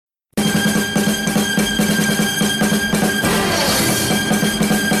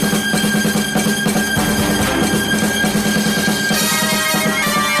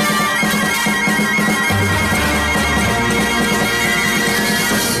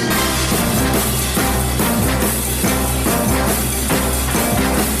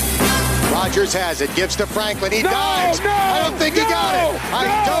Rodgers has it, gives to Franklin, he dives. I don't think he got it.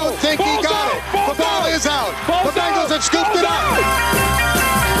 I don't think he got it. The ball is out. The Bengals have scooped it up.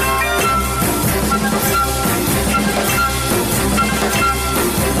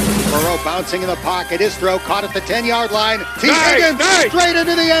 Burrow bouncing in the pocket, his throw caught at the 10-yard line. T. Higgins straight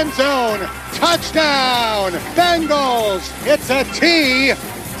into the end zone. Touchdown, Bengals. It's a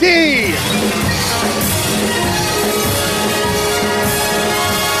TD.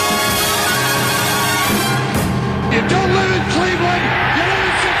 You don't live in Cleveland, you live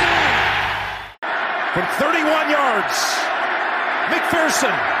in Cincinnati. From 31 yards,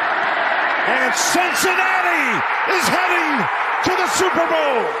 McPherson. And Cincinnati is heading to the Super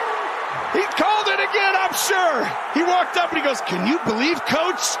Bowl. He called it again, I'm sure. He walked up and he goes, "Can you believe,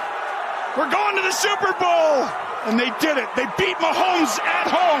 Coach? We're going to the Super Bowl." And they did it. They beat Mahomes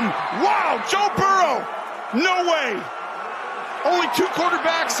at home. Wow, Joe Burrow. No way. Only two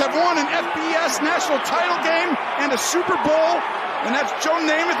quarterbacks have won an FBS national title game and a Super Bowl, and that's Joe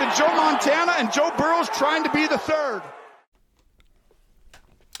Namath and Joe Montana, and Joe Burrow's trying to be the third.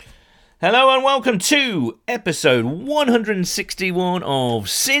 Hello and welcome to episode 161 of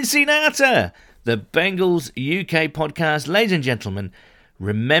Cincinnati, the Bengals UK podcast. Ladies and gentlemen,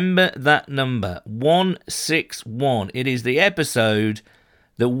 remember that number, 161. It is the episode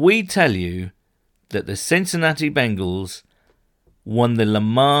that we tell you that the Cincinnati Bengals won the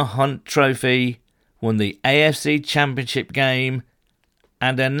Lamar Hunt Trophy, won the AFC Championship game,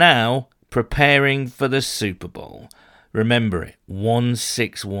 and are now preparing for the Super Bowl. Remember it,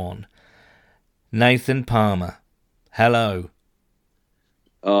 161. Nathan Palmer, hello.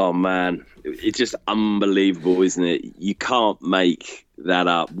 Oh, man. It's just unbelievable, isn't it? You can't make that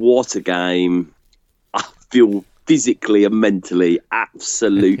up. What a game. I feel physically and mentally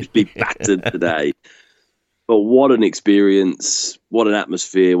absolutely battered today. But what an experience, what an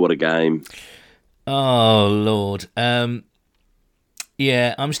atmosphere, what a game. Oh, Lord.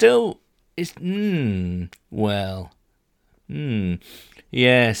 Yeah, I'm still...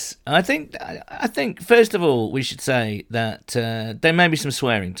 Yes, I think first of all we should say that there may be some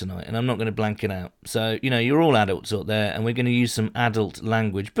swearing tonight, and I'm not going to blank it out. So you're all adults out there, and we're going to use some adult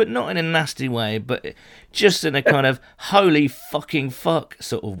language, but not in a nasty way, but just in a kind of holy fucking fuck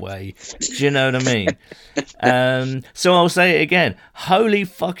sort of way. Do you know what I mean? So I'll say it again: holy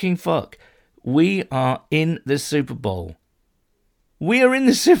fucking fuck! We are in the Super Bowl. We are in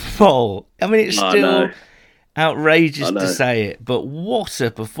the Super Bowl. I mean, it's still outrageous to say it, but what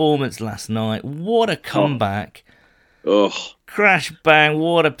a performance last night. What a comeback. Oh. Crash bang,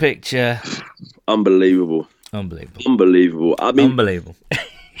 what a picture. Unbelievable. I mean, unbelievable.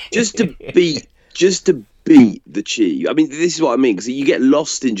 just to beat the Chiefs. I mean, this is what I mean, because you get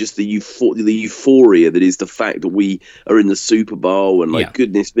lost in just the euphoria that is the fact that we are in the Super Bowl, and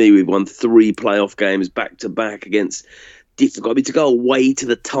goodness me, we've won 3 playoff games back to back against difficult. I mean, to go away to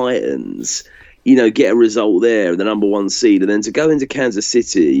the Titans, get a result there, the number 1 seed, and then to go into Kansas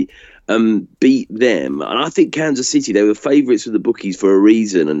City and beat them. And I think Kansas City, they were favourites with the bookies for a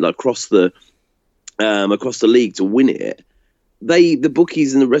reason, and across the league to win it. The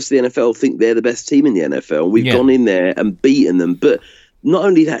bookies and the rest of the NFL think they're the best team in the NFL. And we've gone in there and beaten them. But not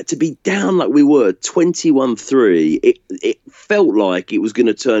only that, to be down like we were, 21-3, it felt like it was going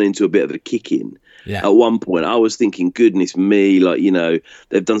to turn into a bit of a kick-in. Yeah. At one point, I was thinking, goodness me,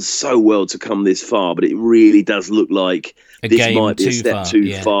 they've done so well to come this far, but it really does look like this might be a step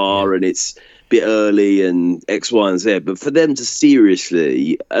too far, and it's a bit early and X, Y, and Z. But for them to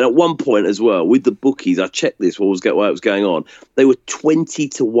seriously, and at one point as well, with the bookies, I checked this while it was going on, they were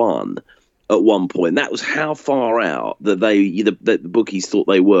 20-1 at one point. That was how far out that the bookies thought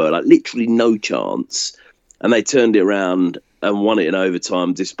they were, literally no chance. And they turned it around and won it in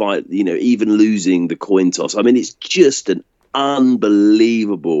overtime, despite, even losing the coin toss. I mean, it's just an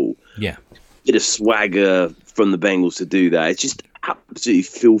unbelievable bit of swagger from the Bengals to do that. It's just absolutely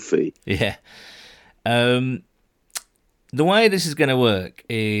filthy. Yeah. The way this is going to work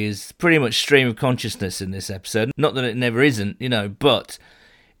is pretty much stream of consciousness in this episode. Not that it never isn't, but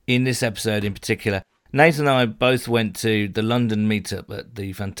in this episode in particular, Nathan and I both went to the London meetup at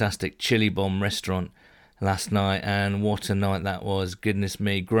the fantastic Chili Bomb restaurant last night, and what a night that was. Goodness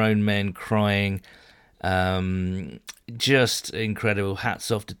me, grown men crying, just incredible. Hats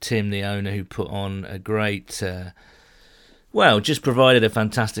off to Tim, the owner, who put on a great just provided a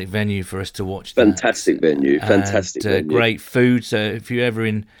fantastic venue for us to watch. Fantastic venue. Great food. So if you're ever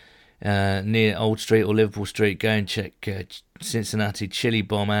in near Old Street or Liverpool Street, go and check Cincinnati Chili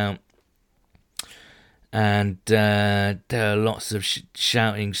Bomb out. And there are lots of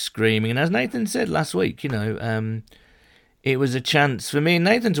shouting, screaming, and as Nathan said last week, it was a chance for me and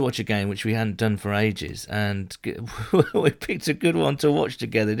Nathan to watch a game which we hadn't done for ages, and we picked a good one to watch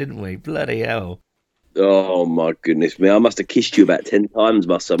together, didn't we? Bloody hell. Oh, my goodness me. I must have kissed you about 10 times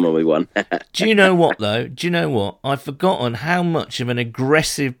by some when we won. Do you know what, though? Do you know what? I've forgotten how much of an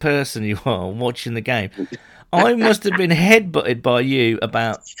aggressive person you are watching the game. I must have been headbutted by you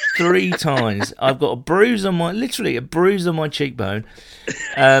about 3 times. I've got a bruise on my cheekbone.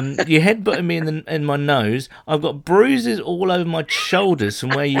 You headbutted me in my nose. I've got bruises all over my shoulders from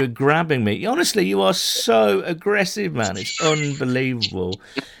where you were grabbing me. Honestly, you are so aggressive, man. It's unbelievable.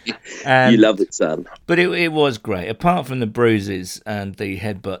 You love it, son. But it was great. Apart from the bruises and the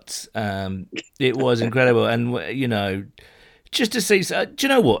headbutts, it was incredible. And, you know, just to see... do you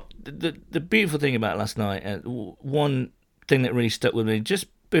know what? The beautiful thing about last night, one thing that really stuck with me, just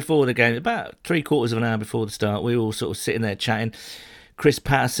before the game, about 3/4 of an hour before the start, we were all sort of sitting there chatting. Chris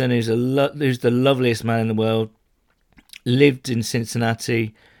Patterson, who's the loveliest man in the world, lived in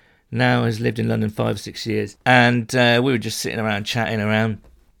Cincinnati, now has lived in London 5 or 6 years, and we were just sitting around chatting around.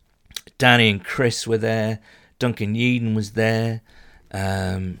 Danny and Chris were there, Duncan Yeadon was there,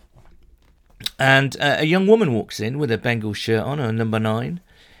 and a young woman walks in with a Bengals shirt on, her number 9.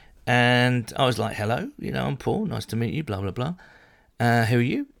 And I was like, hello, you know, I'm Paul, nice to meet you, blah, blah, blah. Who are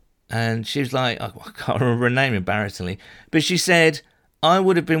you? And she was like, I can't remember her name, embarrassingly. But she said, I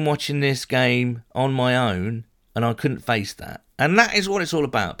would have been watching this game on my own, and I couldn't face that. And that is what it's all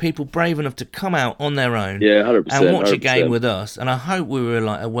about. People brave enough to come out on their own 100%, and watch 100%. a game with us. And I hope we were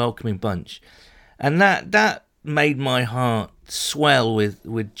like a welcoming bunch. And that made my heart swell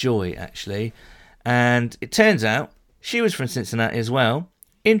with joy, actually. And it turns out she was from Cincinnati as well.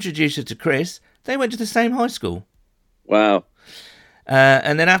 Introduced her to Chris. They went to the same high school. Wow.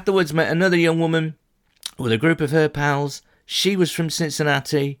 And then afterwards met another young woman with a group of her pals. She was from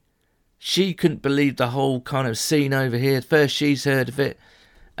Cincinnati. She couldn't believe the whole kind of scene over here. First she's heard of it.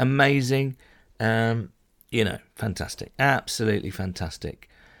 Amazing. You know, fantastic. Absolutely fantastic.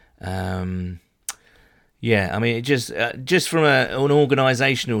 Yeah, I mean, it just from an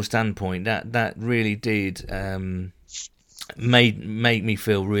organisational standpoint, that really did... made me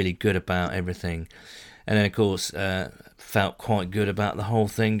feel really good about everything, and then of course felt quite good about the whole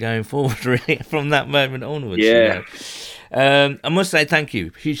thing going forward, really, from that moment onwards. Yeah. You know? I must say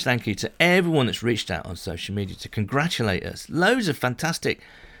huge thank you to everyone that's reached out on social media to congratulate us. Loads of fantastic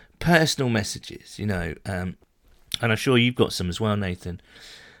personal messages, you know, and I'm sure you've got some as well, Nathan.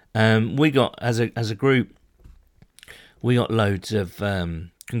 We got as a group, we got loads of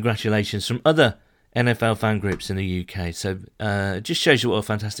congratulations from other NFL fan groups in the UK. So it just shows you what a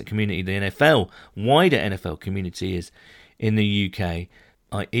fantastic community the wider NFL community is in the UK.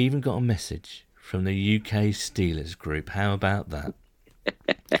 I even got a message from the UK Steelers group. How about that?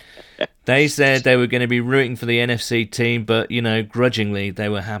 They said they were going to be rooting for the NFC team, but, you know, grudgingly, they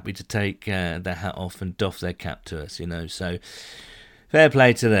were happy to take their hat off and doff their cap to us, you know. So fair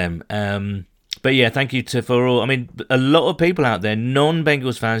play to them. But yeah, thank you for all. I mean, a lot of people out there,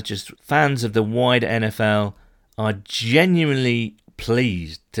 non-Bengals fans, just fans of the wider NFL, are genuinely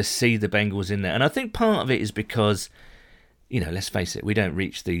pleased to see the Bengals in there. And I think part of it is because, you know, let's face it, we don't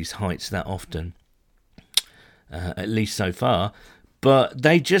reach these heights that often, at least so far. But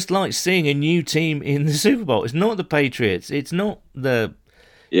they just like seeing a new team in the Super Bowl. It's not the Patriots. It's not the...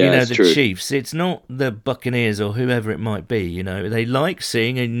 true. Chiefs. It's not the Buccaneers or whoever it might be. You know, they like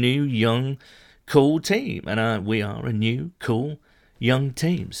seeing a new, young, cool team, and we are a new, cool, young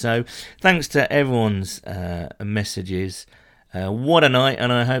team. So, thanks to everyone's messages. What a night,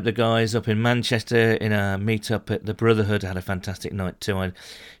 and I hope the guys up in Manchester in a meet-up at the Brotherhood had a fantastic night too. I've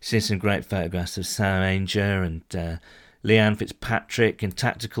seen some great photographs of Sam Ainger and Leanne Fitzpatrick and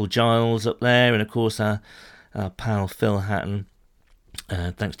Tactical Giles up there, and of course our pal Phil Hatton.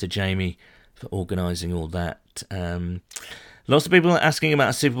 Thanks to Jamie for organising all that. Lots of people are asking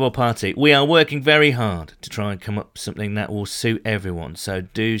about a Super Bowl party. We are working very hard to try and come up with something that will suit everyone. So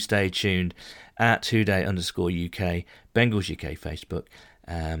do stay tuned at @Houday_UK, Bengals UK Facebook.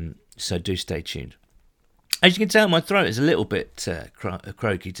 So do stay tuned. As you can tell, my throat is a little bit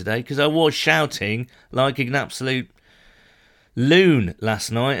croaky today because I was shouting like an absolute loon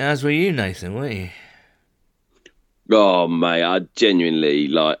last night, as were you, Nathan, weren't you? Oh, mate, I genuinely,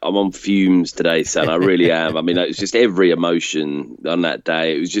 I'm on fumes today, son. I really am. I mean, it was just every emotion on that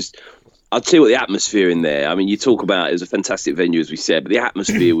day. It was just, I'll tell you what, the atmosphere in there. I mean, you talk about it was a fantastic venue, as we said, but the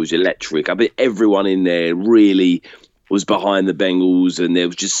atmosphere was electric. I mean, everyone in there really was behind the Bengals, and there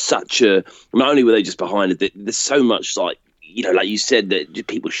was just such a, not only were they just behind it, there's so much, like you said, that just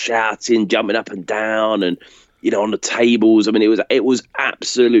people shouting, jumping up and down, and on the tables. I mean, it was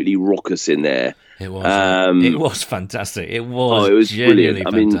absolutely raucous in there. It was. It was fantastic. It was genuinely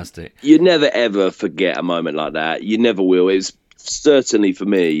fantastic. I mean, you never ever forget a moment like that. You never will. It was certainly for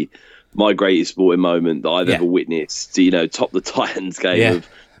me my greatest sporting moment that I've ever witnessed. Top the Titans game of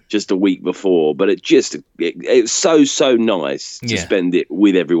just a week before, but it's so nice to spend it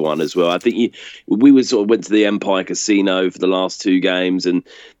with everyone as well. I think we went to the Empire Casino for the last 2 games, and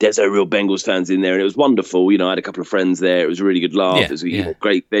there's no real Bengals fans in there, and it was wonderful. I had a couple of friends there. It was a really good laugh. It was a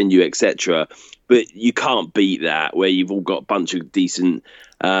great venue, etc. But you can't beat that where you've all got a bunch of decent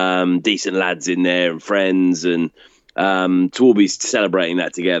lads in there and friends, and to all be celebrating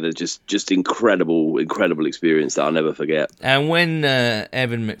that together, just incredible experience that I'll never forget. And when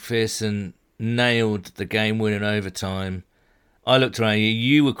Evan McPherson nailed the game-winning overtime, I looked around you.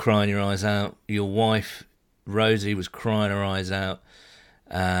 You were crying your eyes out. Your wife Rosie was crying her eyes out.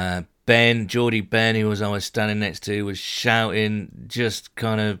 Geordie Ben, who I was standing next to, was shouting, just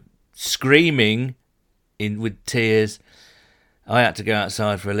kind of screaming with tears. I had to go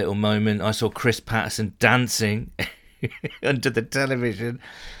outside for a little moment. I saw Chris Patterson dancing under the television.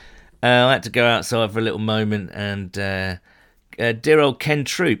 I had to go outside for a little moment, and dear old Ken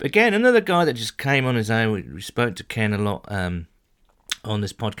Troop, again, another guy that just came on his own. We spoke to Ken a lot on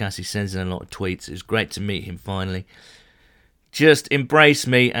this podcast. He sends in a lot of tweets. It was great to meet him finally. Just embraced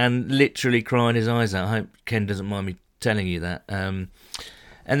me and literally crying his eyes out. I hope Ken doesn't mind me telling you that. And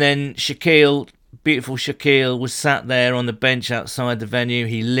then Shaquille, beautiful Shaquille, was sat there on the bench outside the venue.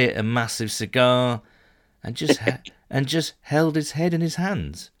 He lit a massive cigar and just held his head in his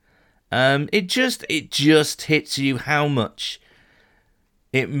hands. It just hits you how much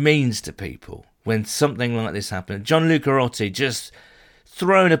it means to people when something like this happens. Gianluca Rotti just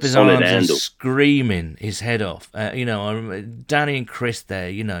throwing up his arms and screaming his head off. I remember Danny and Chris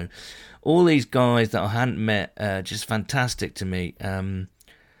there. All these guys that I hadn't met, just fantastic to me.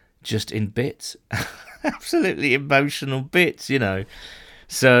 Just in bits, absolutely emotional bits.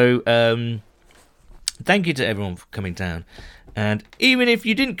 So. Thank you to everyone for coming down. And even if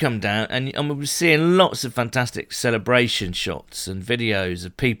you didn't come down, and we were seeing lots of fantastic celebration shots and videos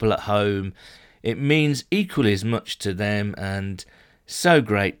of people at home, it means equally as much to them, and so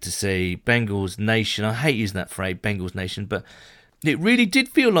great to see Bengals Nation. I hate using that phrase, Bengals Nation, but it really did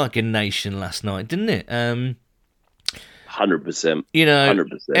feel like a nation last night, didn't it? 100%.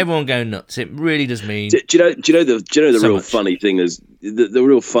 100%. Everyone going nuts. It really does mean. Do you know the so real much. Funny thing is the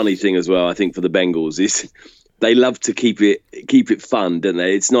real funny thing as well? I think for the Bengals is they love to keep it fun, don't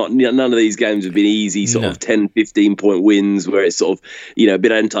they? It's not, none of these games have been easy, sort of 10, 15 point wins where it's sort of a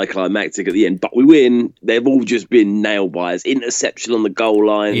bit anticlimactic at the end. But we win. They've all just been nailed biters. Interception on the goal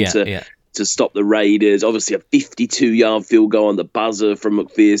line to stop the Raiders. Obviously, a 52-yard field goal on the buzzer from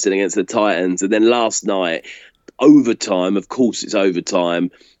McPherson against the Titans, and then last night. Overtime, of course it's overtime,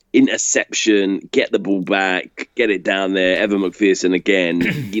 interception, get the ball back, get it down there, Evan McPherson again,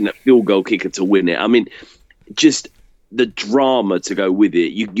 field goal kicker to win it. I mean, just the drama to go with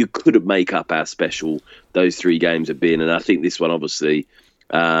it. You couldn't make up how special those 3 games have been, and I think this one obviously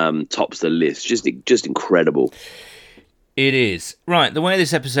tops the list. Just incredible. It is. Right, the way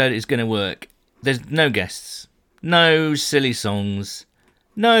this episode is going to work, there's no guests, no silly songs,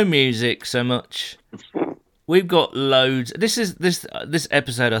 no music so much. We've got loads. This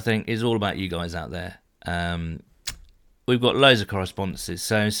episode, I think, is all about you guys out there. We've got loads of correspondences.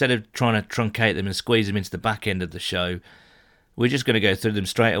 So instead of trying to truncate them and squeeze them into the back end of the show, we're just going to go through them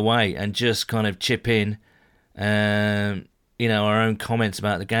straight away and just kind of chip in, our own comments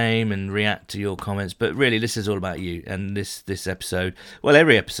about the game and react to your comments. But really, this is all about you. And this episode, well,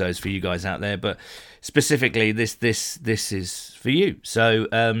 every episode is for you guys out there, but specifically, this is for you. So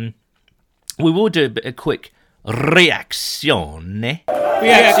we will do a quick reazione.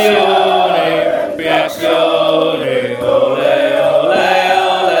 Reazione, ole, ole, ole.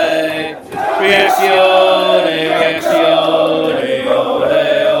 Reazione, ole, ole,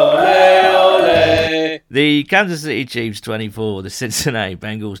 ole. The Kansas City Chiefs 24, the Cincinnati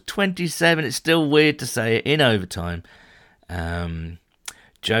Bengals 27. It's still weird to say it in overtime.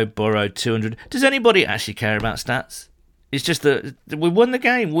 Joe Burrow 200. Does anybody actually care about stats? It's just that we won the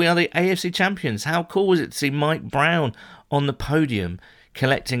game. We are the AFC champions. How cool was it to see Mike Brown on the podium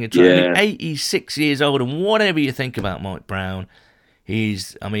collecting a trophy? 86 years old, and whatever you think about Mike Brown, he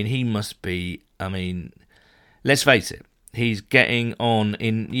must be, let's face it, he's getting on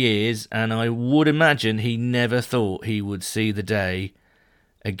in years, and I would imagine he never thought he would see the day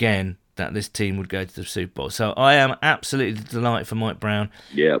again that this team would go to the Super Bowl. So I am absolutely delighted for Mike Brown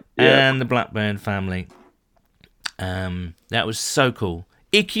and the Blackburn family. That was so cool.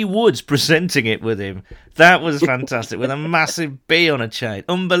 Icky Woods presenting it with him. That was fantastic, with a massive bee on a chain.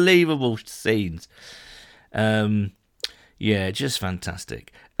 Unbelievable scenes. Yeah, just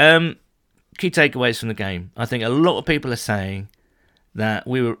fantastic. Key takeaways from the game. I think a lot of people are saying that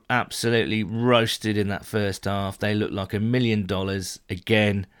we were absolutely roasted in that first half. They looked like $1 million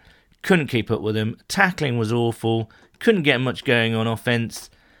again. Couldn't keep up with them. Tackling was awful. Couldn't get much going on offense.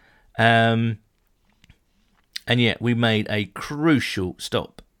 And yet we made a crucial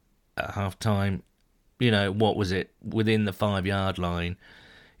stop at half-time. You know, what was it? Within the 5-yard line.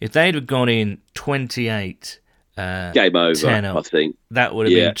 If they'd have gone in 28... game over, I think. That would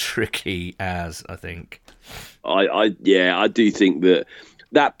have been tricky as, I think. I do think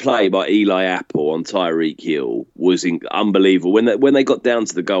that play by Eli Apple on Tyreek Hill was unbelievable. When they got down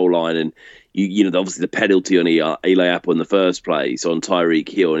to the goal line and you know obviously the penalty on Eli Apple in the first place on Tyreek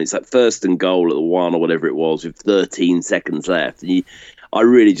Hill, and it's like first and goal at the 1 or whatever it was with 13 seconds left. And I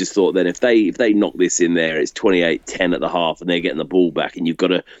really just thought then if they knock this in there, it's 28-10 at the half, and they're getting the ball back, and you've got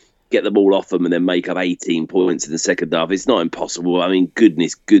to get the ball off them and then make up 18 points in the second half. It's not impossible. I mean,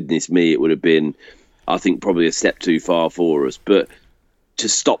 goodness me, it would have been, I think, probably a step too far for us. But to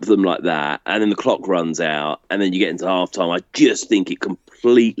stop them like that, and then the clock runs out, and then you get into halftime, I just think it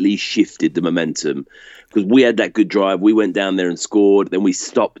completely shifted the momentum. Because we had that good drive, we went down there and scored, then we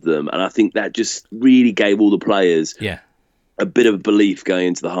stopped them, and I think that just really gave all the players a bit of belief going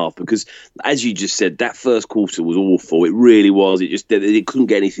into the half, because as you just said, that first quarter was awful. It really was. It couldn't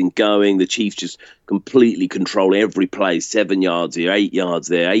get anything going. The Chiefs just completely control every play. 7 yards here, 8 yards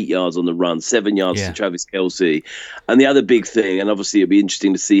there, 8 yards on the run, 7 yards to Travis Kelce. And the other big thing, and obviously it'll be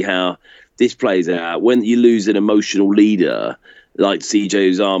interesting to see how this plays out, when you lose an emotional leader like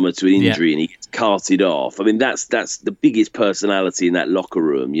CJ Uzomah to an injury and he gets carted off. I mean, that's the biggest personality in that locker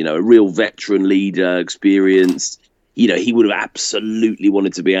room. You know, a real veteran leader, experienced. You know, he would have absolutely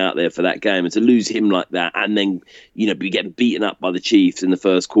wanted to be out there for that game, and to lose him like that, and then, you know, be getting beaten up by the Chiefs in the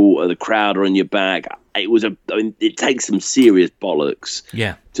first quarter, the crowd are on your back. It takes some serious bollocks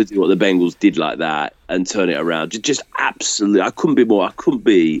to do what the Bengals did like that and turn it around. Just absolutely, I couldn't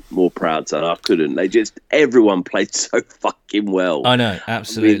be more proud, son. I couldn't. Everyone played so fucking well. I know,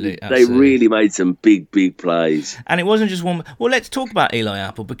 absolutely. They really made some big plays. And it wasn't just one. Well, let's talk about Eli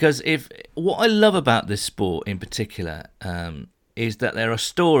Apple, because what I love about this sport in particular is that there are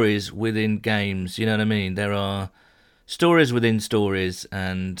stories within games. You know what I mean? There are stories within stories,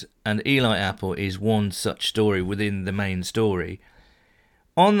 and Eli Apple is one such story within the main story.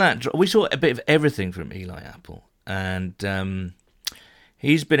 On that, we saw a bit of everything from Eli Apple, and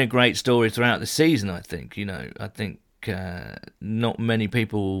he's been a great story throughout the season, I think. You know, I think not many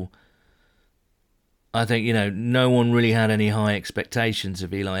people... I think, you know, no one really had any high expectations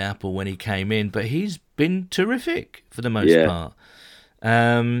of Eli Apple when he came in, but he's been terrific for the most part.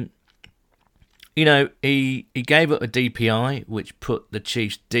 You know, he gave up a DPI, which put the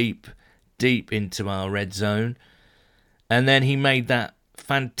Chiefs deep into our red zone. And then he made that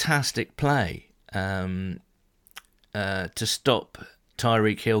fantastic play to stop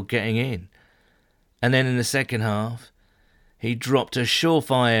Tyreek Hill getting in. And then in the second half, he dropped a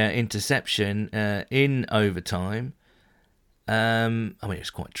surefire interception in overtime. I mean, it was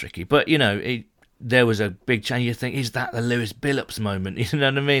quite tricky. But, you know, there was a big change. You think, is that the Lewis Billups moment? You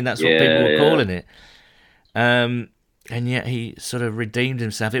know what I mean? That's what people were calling it. And yet he sort of redeemed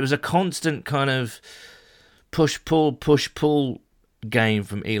himself. It was a constant kind of push-pull game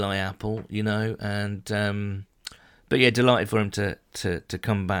from Eli Apple, you know. And but yeah, delighted for him to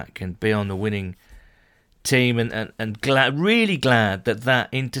come back and be on the winning team, and really glad that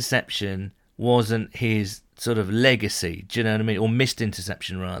interception wasn't his sort of legacy. Do you know what I mean? Or missed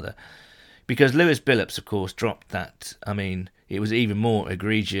interception, rather. Because Lewis Billups, of course, dropped that. I mean, it was even more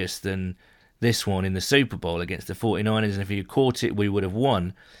egregious than this one in the Super Bowl against the 49ers, and if he caught it, we would have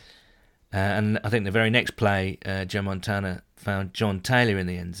won. And I think the very next play, Joe Montana found John Taylor in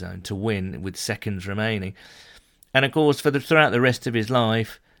the end zone to win with seconds remaining. And of course, throughout the rest of his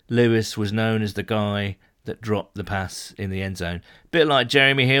life, Lewis was known as the guy that dropped the pass in the end zone. A bit like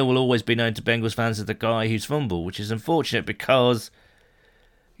Jeremy Hill will always be known to Bengals fans as the guy who's fumbled, which is unfortunate because,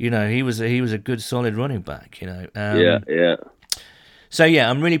 you know, he was a good solid running back, you know. So yeah,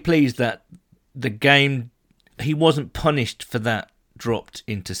 I'm really pleased that the game, he wasn't punished for that dropped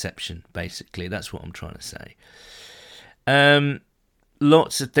interception, basically. That's what I'm trying to say.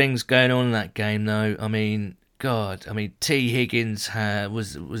 Lots of things going on in that game, though. I mean, God, T. Higgins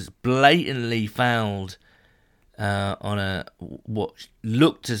was blatantly fouled on what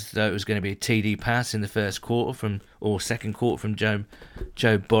looked as though it was going to be a TD pass in the first quarter second quarter from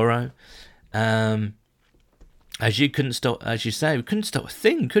Joe Burrow. And As you say, we couldn't stop a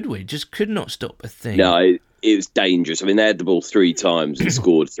thing, could we? Just could not stop a thing. No, it was dangerous. I mean, they had the ball 3 times and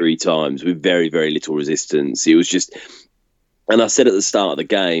scored 3 times with very, very little resistance. It was just, and I said at the start of the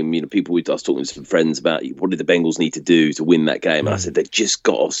game, I was talking to some friends about what did the Bengals need to do to win that game. And I said, they've just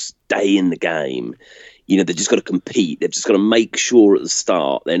got to stay in the game. They've just got to compete. They've just got to make sure at the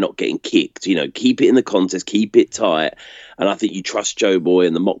start they're not getting kicked. Keep it in the contest, keep it tight. And I think you trust Joe Boy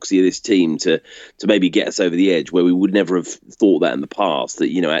and the moxie of this team to maybe get us over the edge where we would never have thought that in the past, that,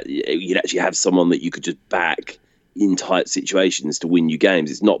 you'd actually have someone that you could just back in tight situations to win you games.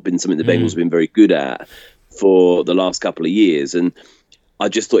 It's not been something the Bengals have been very good at for the last couple of years. And I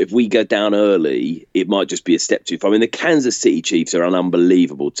just thought if we go down early, it might just be a step too far. I mean, the Kansas City Chiefs are an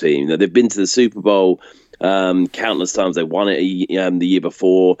unbelievable team. They've been to the Super Bowl countless times. They won it the year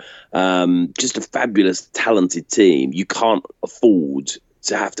before. Just a fabulous, talented team. You can't afford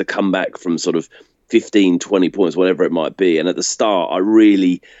to have to come back from sort of 15, 20 points, whatever it might be. And at the start,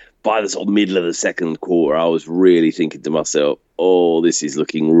 by the sort of middle of the second quarter, I was really thinking to myself, oh, this is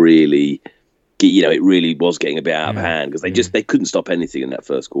looking really... it really was getting a bit out of hand because they couldn't stop anything in that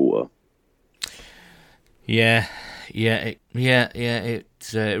first quarter. Yeah. It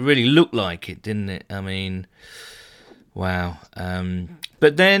really looked like it, didn't it? I mean, wow.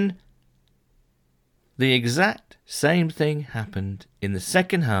 But then the exact same thing happened in the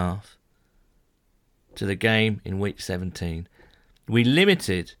second half to the game in week 17. We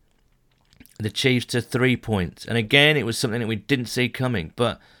limited the Chiefs to 3 points, and again, it was something that we didn't see coming,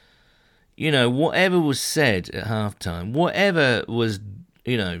 but. Whatever was said at halftime, whatever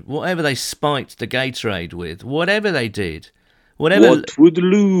they spiked the Gatorade with, whatever they did, what would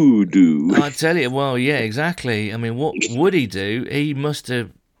Lou do? I tell you, well, yeah, exactly. I mean, what would he do? He must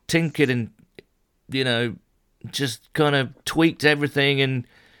have tinkered and, just kind of tweaked everything and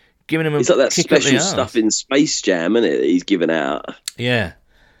given him a kick up the arse. It's like that special stuff in Space Jam, isn't it, that he's given out? Yeah.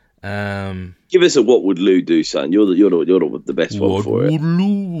 Give us a what would Lou do, son? You're the best one for it. What would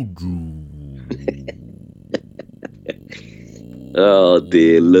Lou do? Oh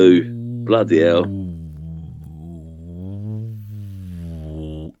dear, Lou! Bloody hell!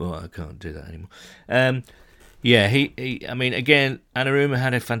 Oh, I can't do that anymore. Yeah, he. I mean, again, Anarumo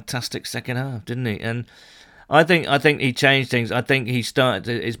had a fantastic second half, didn't he? And I think he changed things. I think he started.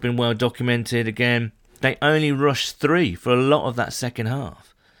 It's been well documented. Again, they only rushed 3 for a lot of that second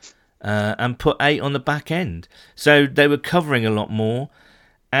half. And put 8 on the back end. So they were covering a lot more,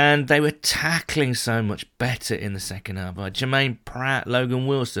 and they were tackling so much better in the second half. Jermaine Pratt, Logan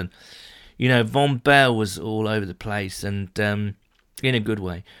Wilson, Von Bell was all over the place, and in a good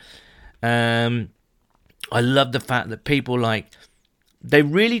way. I love the fact that people they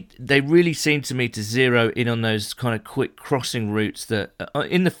really seem to me to zero in on those kind of quick crossing routes that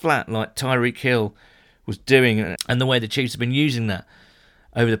in the flat, like Tyreek Hill was doing, and the way the Chiefs have been using that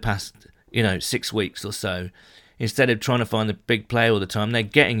over the past, 6 weeks or so. Instead of trying to find the big play all the time, they're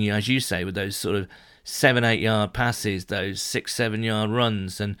getting you, as you say, with those sort of 7-8 yard passes, those 6-7 yard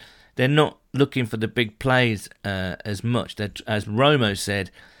runs, and they're not looking for the big plays as much. They're, as Romo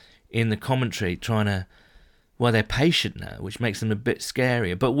said in the commentary, they're patient now, which makes them a bit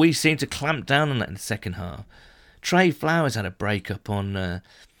scarier. But we seem to clamp down on that in the second half. Trey Flowers had a break-up on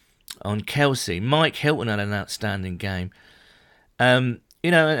Kelsey. Mike Hilton had an outstanding game.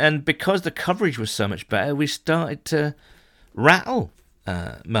 And because the coverage was so much better, we started to rattle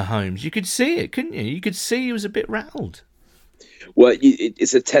Mahomes. You could see it, couldn't you? You could see he was a bit rattled. Well,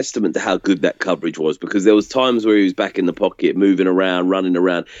 it's a testament to how good that coverage was, because there was times where he was back in the pocket, moving around, running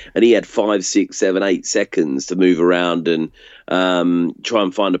around, and he had 5, 6, 7, 8 seconds to move around and try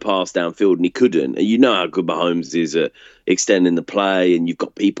and find a pass downfield, and he couldn't. And you know how good Mahomes is at extending the play, and you've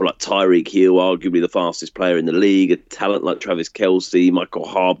got people like Tyreek Hill, arguably the fastest player in the league, a talent like Travis Kelce, Michael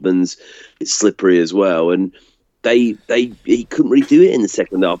Hardman's it's slippery as well, and he couldn't really do it in the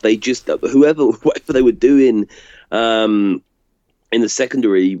second half. They just whatever they were doing in the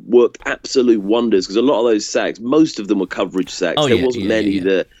secondary worked absolute wonders, because a lot of those sacks, most of them were coverage sacks. There wasn't many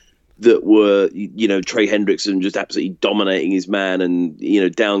that were, Trey Hendrickson just absolutely dominating his man,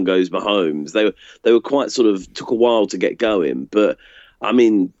 and down goes Mahomes. They were quite sort of took a while to get going, but I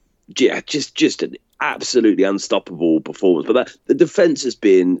mean, just an absolutely unstoppable performance. But the defense has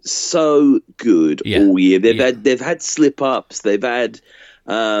been so good all year. They've had slip ups, they've had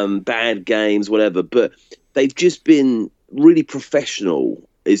bad games, whatever, but they've just been really professional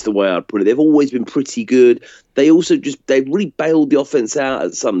is the way I'd put it. They've always been pretty good. They also they've really bailed the offense out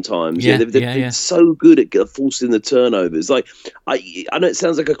at sometimes. They've been so good at forcing the turnovers. Like I know it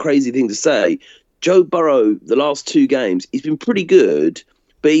sounds like a crazy thing to say. Joe Burrow, the last 2 games, he's been pretty good,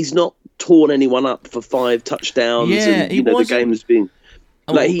 but he's not torn anyone up for 5 touchdowns. Yeah, and, the game has been.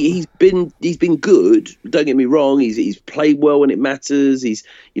 Oh. Like he's been good. Don't get me wrong. He's played well when it matters. He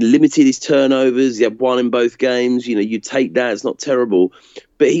limited his turnovers. He had 1 in both games. You take that. It's not terrible,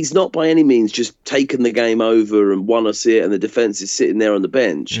 but he's not by any means just taken the game over and won us it. And the defense is sitting there on the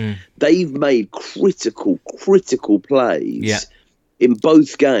bench. They've made critical plays in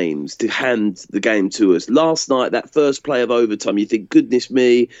both games to hand the game to us. Last night, that first play of overtime, you think, goodness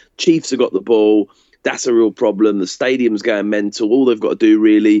me, Chiefs have got the ball. That's a real problem. The stadium's going mental. All they've got to do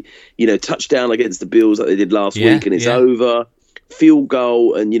really, touchdown against the Bills like they did last week, and it's over. Field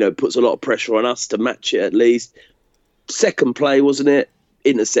goal, and, puts a lot of pressure on us to match it at least. Second play, wasn't it?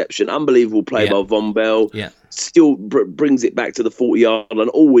 Interception. Unbelievable play by Von Bell. Yeah. Still brings it back to the 40-yard line.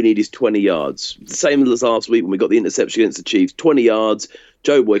 All we need is 20 yards. The same as last week when we got the interception against the Chiefs. 20 yards.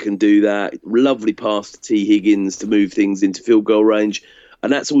 Joe Boy can do that. Lovely pass to T. Higgins to move things into field goal range.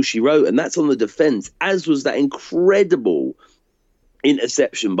 And that's all she wrote. And that's on the defense, as was that incredible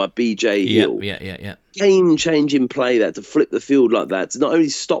interception by BJ Hill. Yeah. Game-changing play that to flip the field like that, to not only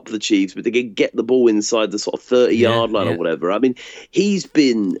stop the Chiefs, but to get the ball inside the sort of 30-yard line or whatever. I mean, he's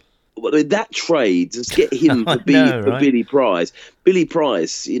been... that trade, just get him for Billy Price. Billy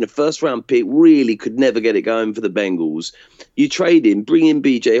Price, first-round pick, really could never get it going for the Bengals. You trade him, bring in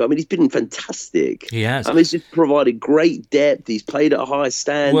BJ. I mean, he's been fantastic. He has. I mean, he's just provided great depth. He's played at a high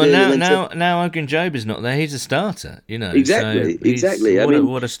standard. Well, now Ogunjobi is not there. He's a starter, Exactly, so exactly.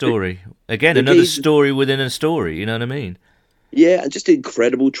 What a story. Again, another story within a story, you know what I mean? Yeah, just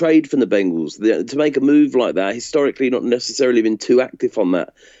incredible trade from the Bengals. To make a move like that, historically not necessarily been too active on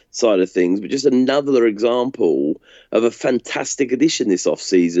that side of things, but just another example of a fantastic addition this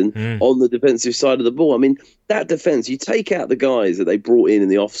offseason on the defensive side of the ball. I mean, that defense, you take out the guys that they brought in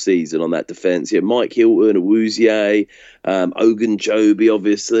the offseason on that defense. Mike Hilton, Awuzie, Ogunjobi,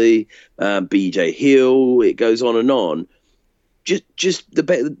 obviously, BJ Hill, it goes on and on. Just the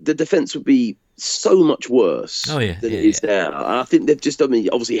defense would be so much worse than it is now. I think they've just,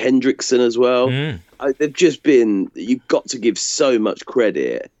 obviously Hendrickson as well. They've just been, you've got to give so much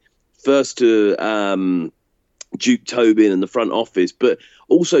credit first to Duke Tobin and the front office, but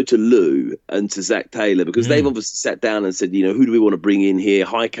also to Lou and to Zach Taylor, because they've obviously sat down and said, who do we want to bring in here?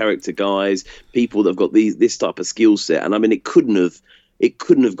 High character guys, people that have got this type of skill set. And I mean, it couldn't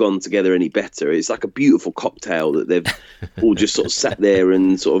have gone together any better. It's like a beautiful cocktail that they've all just sort of sat there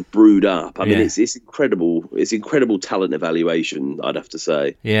and sort of brewed up. I mean, it's incredible. It's incredible talent evaluation, I'd have to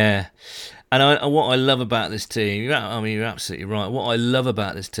say. Yeah. And what I love about this team, you're absolutely right. What I love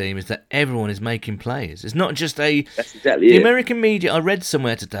about this team is that everyone is making plays. It's not just That's exactly it. American media, I read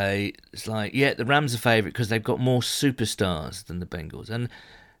somewhere today, it's like, the Rams are favourite because they've got more superstars than the Bengals. And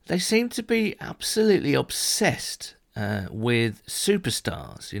they seem to be absolutely obsessed with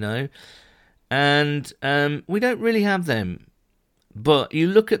superstars, and we don't really have them. But you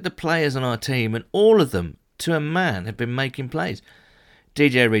look at the players on our team, and all of them, to a man, have been making plays.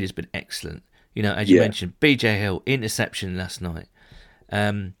 DJ Reed has been excellent, as you mentioned. BJ Hill, interception last night.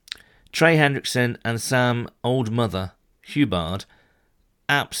 Trey Hendrickson and Sam Oldmother Hubbard,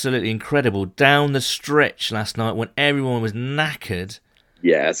 absolutely incredible down the stretch last night when everyone was knackered.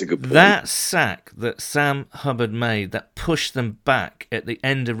 Yeah, that's a good point. That sack that Sam Hubbard made that pushed them back at the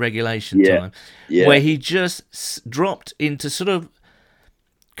end of regulation time, where he just dropped into sort of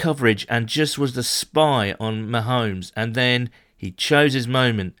coverage and just was the spy on Mahomes, and then he chose his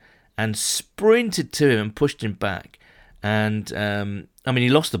moment and sprinted to him and pushed him back. And, he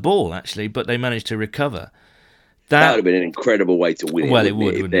lost the ball, actually, but they managed to recover. That would have been an incredible way to win it. Well, it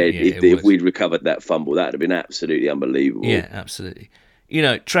would, if we'd recovered that fumble. That would have been absolutely unbelievable. Yeah, absolutely.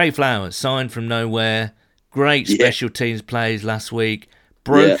 Trey Flowers, signed from nowhere, great special teams plays last week,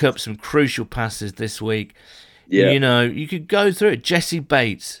 broke up some crucial passes this week. Yeah. You could go through it. Jesse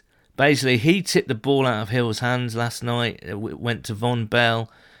Bates, basically, he tipped the ball out of Hill's hands last night. It went to Von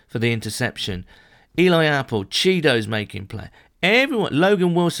Bell for the interception. Eli Apple, Cheetos making play. Everyone,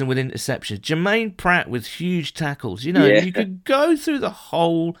 Logan Wilson with interceptions, Jermaine Pratt with huge tackles. You could go through the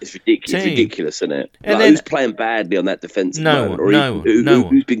whole It's ridiculous, team. Isn't it? Who's playing badly on that defensive line?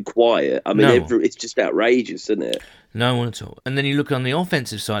 Who's been quiet? I mean, it's just outrageous, isn't it? No one at all. And then you look on the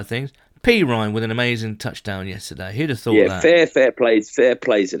offensive side of things. P. Ryan with an amazing touchdown yesterday. Who'd have thought that? Yeah, fair plays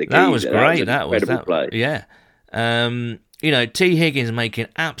to the game. That was great. That was incredible play. Yeah. T. Higgins making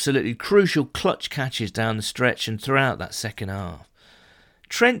absolutely crucial clutch catches down the stretch and throughout that second half.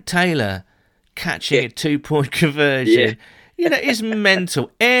 Trent Taylor catching a 2-point conversion. It's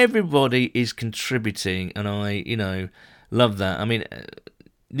mental. Everybody is contributing, and I, love that. I mean,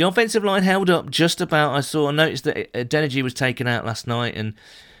 the offensive line held up just about. I noticed that Adeniji was taken out last night, and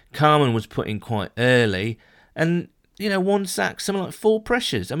Carman was put in quite early, and 1 sack, something like 4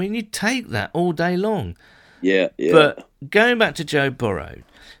 pressures. I mean, you'd take that all day long. Yeah. But going back to Joe Burrow,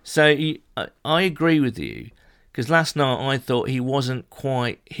 so I agree with you, because last night I thought he wasn't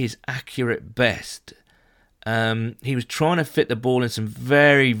quite his accurate best. He was trying to fit the ball in some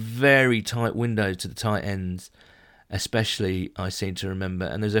very, very tight windows to the tight ends, especially, I seem to remember.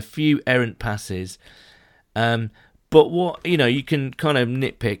 And there's a few errant passes. But what, you can kind of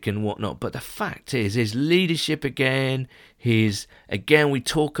nitpick and whatnot. But the fact is, his leadership again, we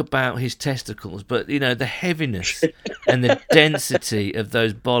talk about his testicles, but, the heaviness and the density of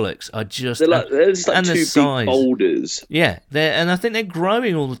those bollocks are just... They're like and two the size. big boulders. Yeah, and I think they're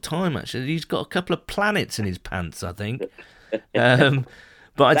growing all the time, actually. He's got a couple of planets in his pants, I think.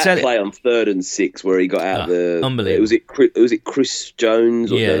 But that play on 3rd and 6 where he got out the... Unbelievable. Was it Chris Jones?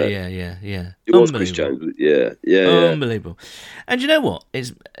 Or Yeah. It was Chris Jones. Yeah. Unbelievable. And you know what?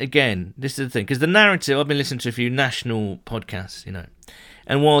 This is the thing, because the narrative, I've been listening to a few national podcasts,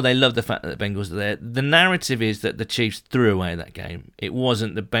 and while they love the fact that the Bengals are there, the narrative is that the Chiefs threw away that game. It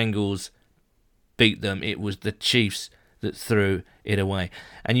wasn't the Bengals beat them, it was the Chiefs that threw it away.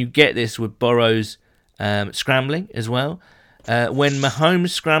 And you get this with Burrow's scrambling as well. When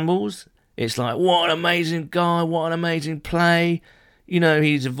Mahomes scrambles, it's like, what an amazing guy, what an amazing play.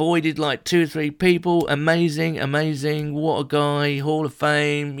 He's avoided like 2 or 3 people. Amazing, what a guy, Hall of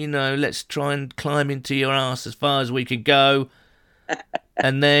Fame. Let's try and climb into your ass as far as we could go.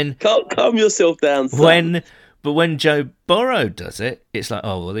 And then... Calm yourself down, son. When Joe Burrow does it, it's like,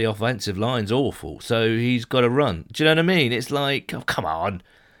 oh, well, the offensive line's awful, so he's got to run. Do you know what I mean? It's like, oh, come on.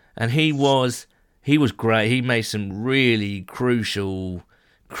 And he was great. He made some really crucial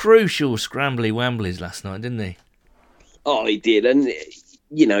scrambly wamblies last night, didn't he? Oh, he did. And,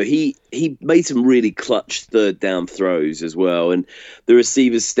 he made some really clutch 3rd down throws as well. And the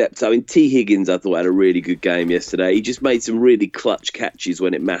receivers stepped up. I mean, T. Higgins, I thought, had a really good game yesterday. He just made some really clutch catches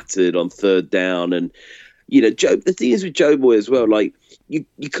when it mattered on 3rd down. And, the thing is with Joe Boy as well, like, you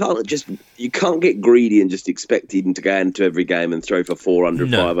can't get greedy and just expect him to go into every game and throw for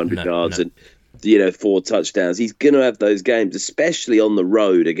 400, 500 yards and 4 touchdowns. He's going to have those games, especially on the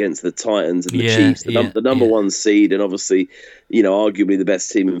road against the Titans and the Chiefs, the number 1 seed, and obviously, arguably the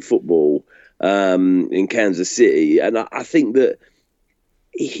best team in football in Kansas City. And I think that,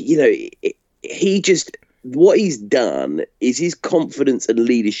 he just... What he's done is his confidence and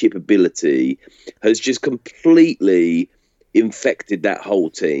leadership ability has just completely infected that whole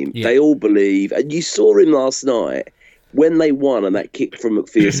team. Yeah. They all believe, and you saw him last night when they won and that kick from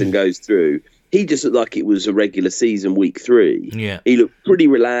McPherson goes through. He just looked like it was a regular season week 3. Yeah. He looked pretty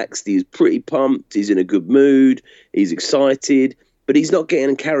relaxed. He's pretty pumped. He's in a good mood. He's excited, but he's not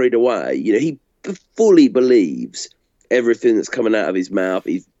getting carried away. He fully believes everything that's coming out of his mouth.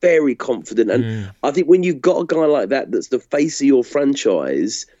 He's very confident. And I think when you've got a guy like that that's the face of your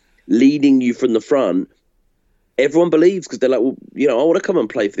franchise leading you from the front, everyone believes, because they're like, well, I want to come and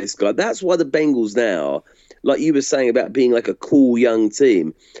play for this guy. That's why the Bengals now, like you were saying about being like a cool young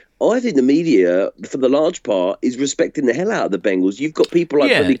team, I think the media, for the large part, is respecting the hell out of the Bengals. You've got people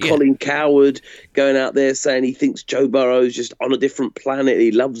like Colin Cowherd going out there saying he thinks Joe Burrow's just on a different planet.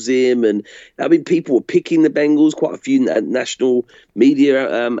 He loves him. And I mean, people were picking the Bengals, quite a few national media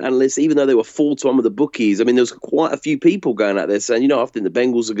analysts, even though they were 4-1 with the bookies. I mean, there was quite a few people going out there saying, I think the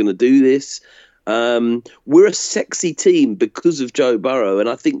Bengals are going to do this. We're a sexy team because of Joe Burrow. And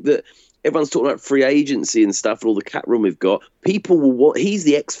I think that everyone's talking about free agency and stuff and all the cap room we've got. People will want, he's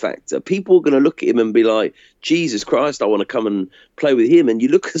the X factor. People are going to look at him and be like, Jesus Christ, I want to come and play with him. And you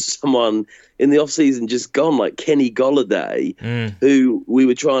look at someone in the offseason just gone, like Kenny Golladay, who we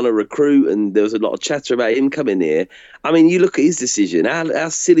were trying to recruit, and there was a lot of chatter about him coming here. I mean, you look at his decision. How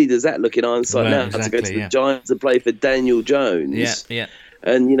silly does that look in hindsight now to go to the Giants and play for Daniel Jones? Yeah.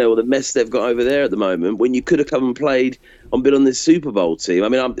 And, the mess they've got over there at the moment, when you could have come and played and been on this Super Bowl team. I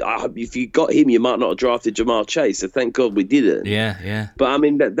mean, if you got him, you might not have drafted Jamar Chase, so thank God we didn't. Yeah. But, I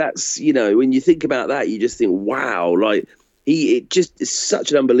mean, that's, when you think about that, you just think, wow, like, it just is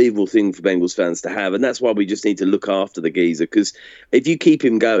such an unbelievable thing for Bengals fans to have, and that's why we just need to look after the geezer, because if you keep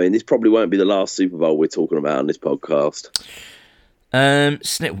him going, this probably won't be the last Super Bowl we're talking about on this podcast.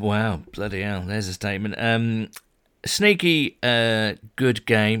 Wow, bloody hell, there's a statement. Sneaky, good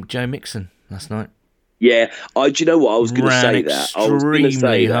game, Joe Mixon last night. Yeah, do you know what? I was going to say that.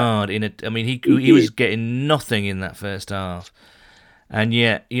 Extremely hard. He was getting nothing in that first half. And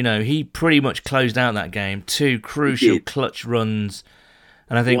yet, he pretty much closed out that game. 2 crucial clutch runs.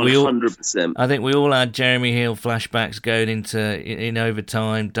 And I think 100%. I think we all had Jeremy Hill flashbacks going in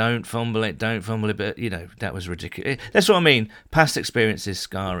overtime. Don't fumble it. But that was ridiculous. That's what I mean. Past experiences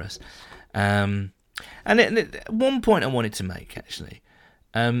scar us. And at one point I wanted to make, actually,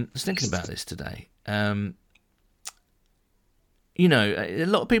 I was thinking about this today. A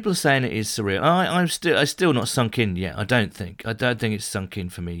lot of people are saying it is surreal. I'm still not sunk in yet. I don't think it's sunk in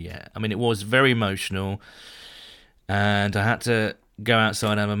for me yet. I mean, it was very emotional, and I had to go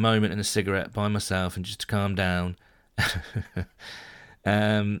outside and have a moment and a cigarette by myself and just to calm down.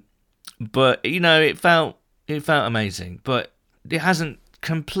 But it felt amazing, but it hasn't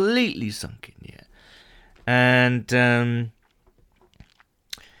completely sunk in yet. And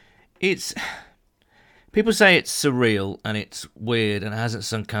it's, people say it's surreal and it's weird and it hasn't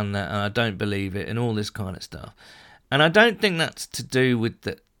sunk in that, and I don't believe it and all this kind of stuff. And I don't think that's to do with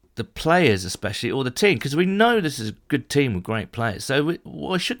the players especially, or the team, because we know this is a good team with great players, so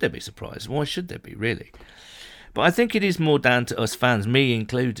why should there be surprise? Why should there be, really? But I think it is more down to us fans, me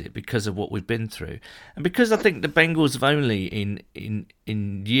included, because of what we've been through, and because I think the Bengals have only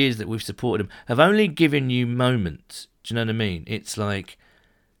in years that we've supported them have only given you moments. Do you know what I mean? It's like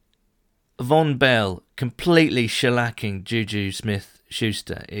Von Bell completely shellacking Juju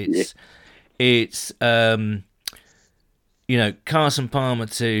Smith-Schuster. It's Carson Palmer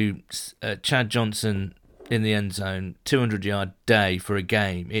to Chad Johnson in the end zone, 200-yard day for a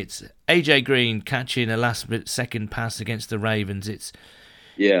game. It's AJ Green catching a last-second pass against the Ravens. It's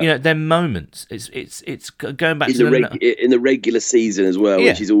they're moments. It's going back in the regular season as well,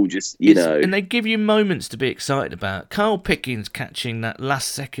 which is all just and they give you moments to be excited about. Carl Pickens catching that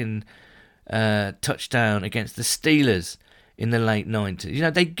last-second touchdown against the Steelers in the late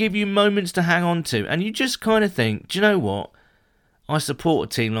 90s. They give you moments to hang on to, and you just kind of think, do you know what? I support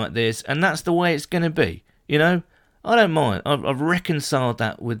a team like this, and that's the way it's going to be. I don't mind. I've reconciled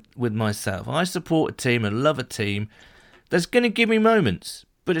that with myself. I support a team and love a team that's going to give me moments,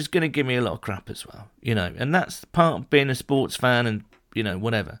 but it's going to give me a lot of crap as well. And that's part of being a sports fan and,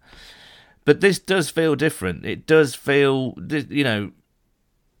 whatever. But this does feel different. It does feel,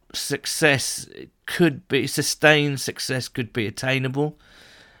 success could be, sustained success could be attainable.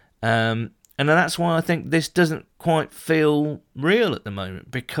 And that's why I think this doesn't quite feel real at the moment,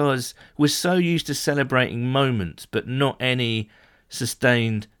 because we're so used to celebrating moments but not any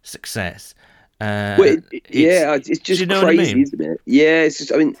sustained success. It's just crazy, isn't it? Yeah, it's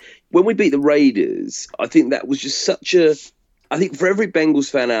just, when we beat the Raiders, I think that was just I think for every Bengals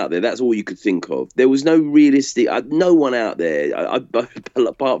fan out there, that's all you could think of. There was no realistic, no one out there,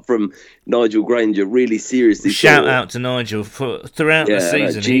 apart from Nigel Granger, really seriously. Shout out to Nigel throughout the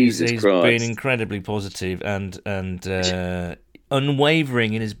season. He's been incredibly positive and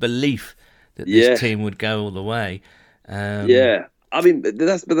unwavering in his belief that this team would go all the way. All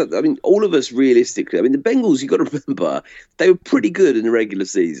of us realistically. The Bengals, you've got to remember, they were pretty good in the regular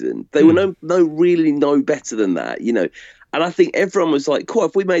season. They were no better than that, And I think everyone was like, cool,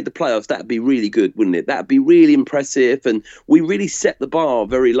 if we made the playoffs, that'd be really good, wouldn't it? That'd be really impressive. And we really set the bar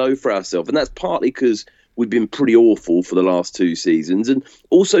very low for ourselves. And that's partly because we've been pretty awful for the last two seasons. And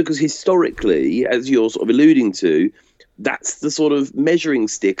also because historically, as you're sort of alluding to, that's the sort of measuring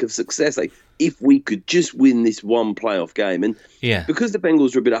stick of success. Like, if we could just win this one playoff game. And because the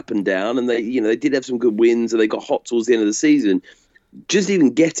Bengals were a bit up and down, and they did have some good wins, and they got hot towards the end of the season, just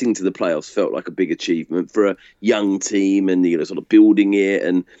even getting to the playoffs felt like a big achievement for a young team, and sort of building it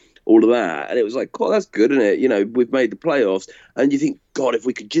and all of that. And it was like, oh, that's good, isn't it? We've made the playoffs, and you think, God, if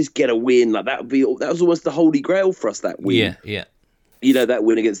we could just get a win, like that was almost the holy grail for us, that win. Yeah. That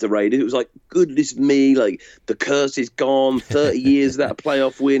win against the Raiders, it was like, goodness me, like the curse is gone. 30 years of that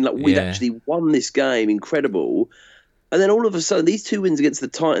playoff win, like we've actually won this game, incredible. And then all of a sudden, these two wins against the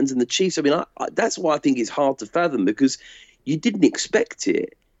Titans and the Chiefs. That's why I think it's hard to fathom, because you didn't expect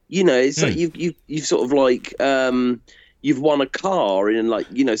it. It's like you've sort of like you've won a car in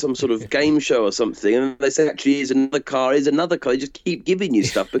some sort of game show or something, and they say actually here's another car. They just keep giving you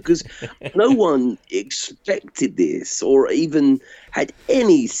stuff because no one expected this or even had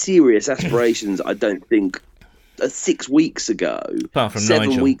any serious aspirations. I don't think 6 weeks ago, apart from 7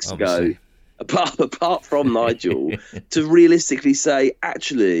 Nigel, weeks obviously. ago. Apart from Nigel, to realistically say,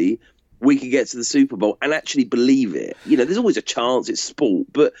 actually, we could get to the Super Bowl and actually believe it. There's always a chance, it's sport,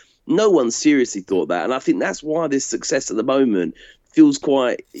 but no one seriously thought that. And I think that's why this success at the moment feels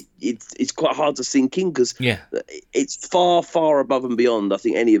it's quite hard to sink in, because it's far, far above and beyond I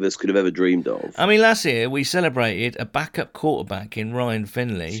think any of us could have ever dreamed of. Last year we celebrated a backup quarterback in Ryan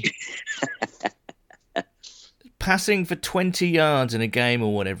Finley passing for 20 yards in a game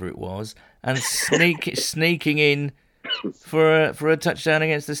or whatever it was, and sneaking in for a touchdown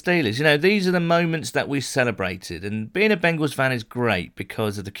against the Steelers. You know, these are the moments that we celebrated. And being a Bengals fan is great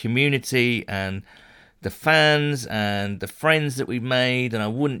because of the community and the fans and the friends that we've made, and I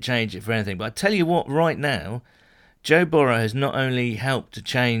wouldn't change it for anything. But I tell you what, right now, Joe Burrow has not only helped to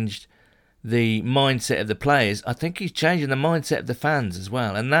change the mindset of the players, I think he's changing the mindset of the fans as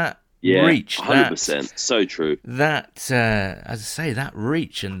well. And that reach, 100%, so true. That, as I say, that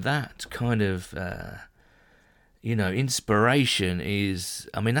reach and that kind of, inspiration is,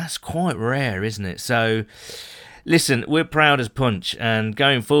 I mean, that's quite rare, isn't it? So, listen, we're proud as punch, and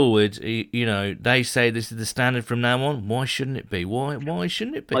going forward, they say this is the standard from now on. Why shouldn't it be? Why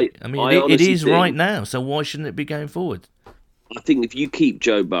shouldn't it be? I mean, it is right now, so why shouldn't it be going forward? I think if you keep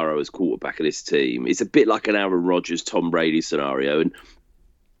Joe Burrow as quarterback of this team, it's a bit like an Aaron Rodgers, Tom Brady scenario. And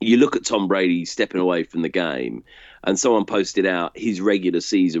you look at Tom Brady stepping away from the game, and someone posted out his regular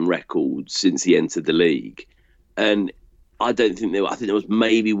season record since he entered the league. And I think there was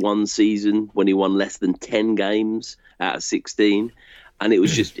maybe one season when he won less than 10 games out of 16. And it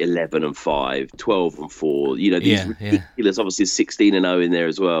was just 11-5, 12-4. These ridiculous, obviously 16-0 in there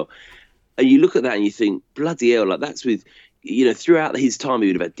as well. And you look at that and you think, bloody hell, like that's with, throughout his time, he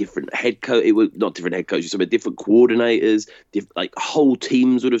would have had different head coach. It would not different head coaches, but different coordinators. Like whole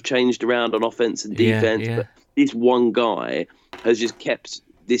teams would have changed around on offense and defense. But this one guy has just kept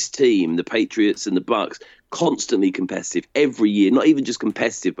this team, the Patriots and the Bucks, constantly competitive every year. Not even just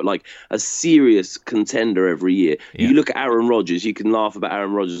competitive, but like a serious contender every year. Yeah. You look at Aaron Rodgers, you can laugh about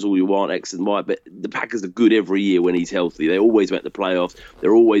Aaron Rodgers all you want, X and Y, but the Packers are good every year when he's healthy. They always make the playoffs.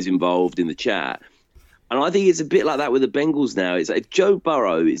 They're always involved in the chat. And I think it's a bit like that with the Bengals now. It's like if Joe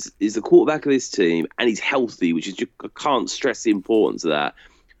Burrow is the quarterback of this team and he's healthy, which is I can't stress the importance of that.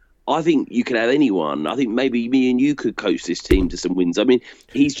 I think you could have anyone. I think maybe me and you could coach this team to some wins. I mean,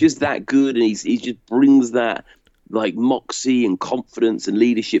 he's just that good, and he just brings that like moxie and confidence and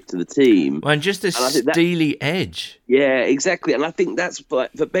leadership to the team. Well, and just a steely edge. Yeah, exactly. And I think that's for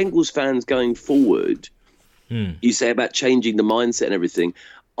Bengals fans going forward. You say about changing the mindset and everything.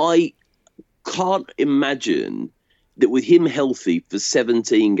 I can't imagine that with him healthy for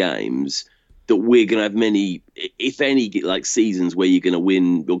 17 games, that we're going to have many, if any, like seasons where you're going to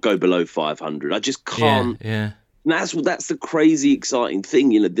win or go below 500. I just can't. Yeah. That's the crazy exciting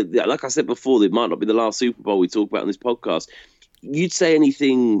thing. Like I said before, it might not be the last Super Bowl we talk about on this podcast. You'd say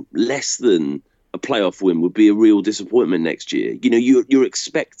anything less than a playoff win would be a real disappointment next year. You're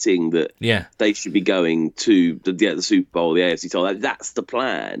expecting that they should be going to the Super Bowl, the AFC title. That's the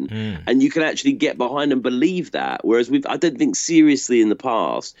plan. And you can actually get behind and believe that. Whereas I don't think seriously in the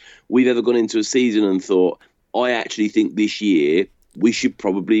past we've ever gone into a season and thought, I actually think this year we should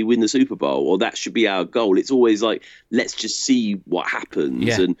probably win the Super Bowl, or that should be our goal. It's always like, let's just see what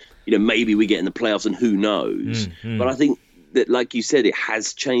happens. And, maybe we get in the playoffs and who knows. But I think that, like you said, it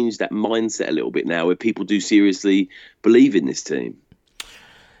has changed that mindset a little bit now where people do seriously believe in this team.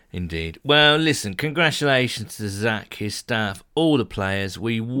 Indeed. Well, listen, congratulations to Zach, his staff, all the players.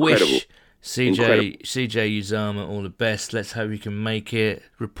 We Incredible. Wish CJ Uzama all the best. Let's hope he can make it.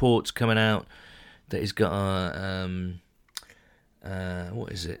 Reports coming out that he's got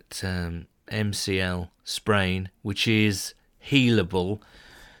MCL sprain, which is healable.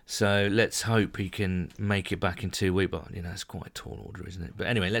 So let's hope he can make it back in 2 weeks. But, it's quite a tall order, isn't it? But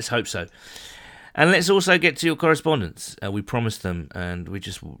anyway, let's hope so. And let's also get to your correspondence. We promised them, and we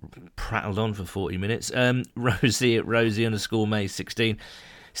just prattled on for 40 minutes. Rosie at Rosie_May16.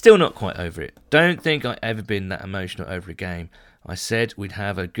 Still not quite over it. Don't think I've ever been that emotional over a game. I said we'd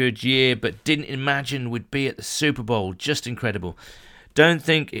have a good year, but didn't imagine we'd be at the Super Bowl. Just incredible. Don't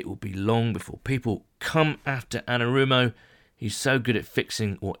think it will be long before people come after Anarumo. He's so good at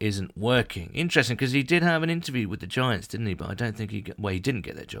fixing what isn't working. Interesting, because he did have an interview with the Giants, didn't he? But I don't think he didn't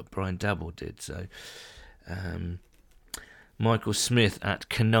get that job. Brian Dabble did. So, Michael Smith at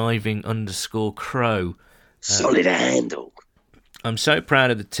conniving_crow. Solid handle. I'm so proud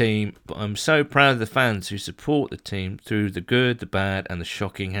of the team, but I'm so proud of the fans who support the team through the good, the bad, and the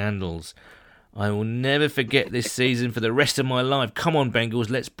shocking handles. I will never forget this season for the rest of my life. Come on, Bengals,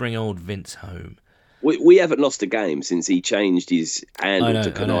 let's bring old Vince home. We haven't lost a game since he changed his handle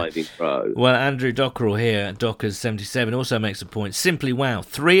to conniving crow. Well, Andrew Dockerell here at Dockers77 also makes a point. Simply wow,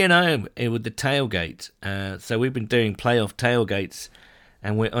 3-0 with the tailgate. So we've been doing playoff tailgates,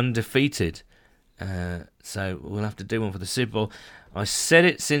 and we're undefeated. So we'll have to do one for the Super Bowl. I said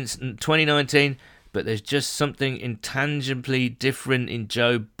it since 2019, but there's just something intangibly different in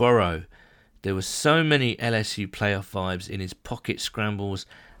Joe Burrow. There were so many LSU playoff vibes in his pocket scrambles.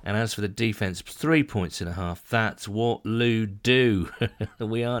 And as for the defense, 3.5 points. That's what Lou do.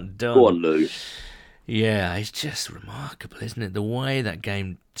 We aren't done. Go on, Lou. Yeah, it's just remarkable, isn't it? The way that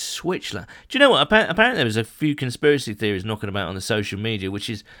game switched. Do you know what? Apparently there was a few conspiracy theories knocking about on the social media, which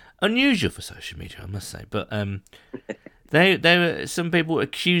is unusual for social media, I must say. But they were some people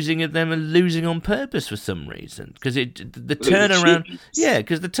accusing of them of losing on purpose for some reason, because the turnaround. Yeah,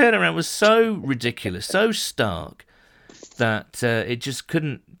 because the turnaround was so ridiculous, so stark that it just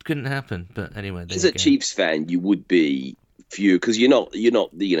couldn't happen. But anyway, as a Chiefs fan, you would be few, because you're not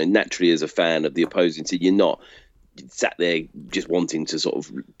naturally, as a fan of the opposing team, you're not sat there just wanting to sort of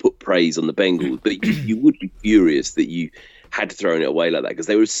put praise on the Bengals, but you would be furious that you had thrown it away like that, because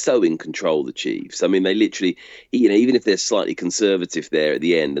they were so in control, the Chiefs. I mean, they literally, even if they're slightly conservative there at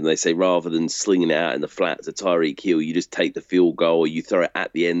the end, and they say rather than slinging it out in the flat to Tyreek Hill, you just take the field goal or you throw it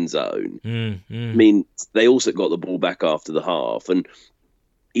at the end zone. I mean, they also got the ball back after the half, and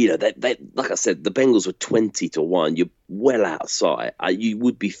they like I said, the Bengals were 20-1. You're well out of sight. You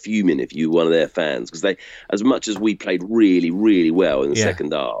would be fuming if you were one of their fans, because they, as much as we played really, really well in the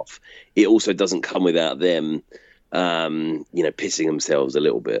second half, it also doesn't come without them, pissing themselves a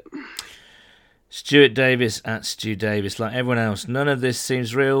little bit. Stuart Davis at Stu Davis. Like everyone else, none of this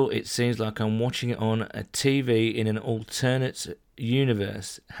seems real. It seems like I'm watching it on a TV in an alternate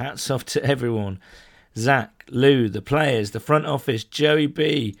universe. Hats off to everyone. Zach, Lou, the players, the front office, Joey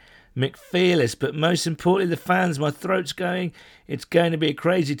B, McFearless, but most importantly, the fans. My throat's going. It's going to be a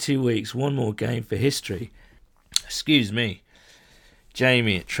crazy 2 weeks. One more game for history. Excuse me.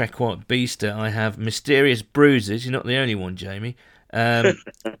 Jamie at Trequart Beaster. I have mysterious bruises. You're not the only one, Jamie.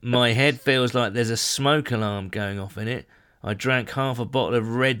 My head feels like there's a smoke alarm going off in it. I drank half a bottle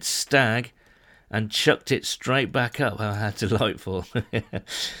of Red Stag and chucked it straight back up. How delightful.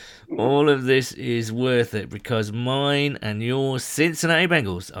 All of this is worth it because mine and your Cincinnati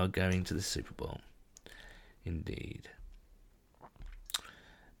Bengals are going to the Super Bowl. Indeed.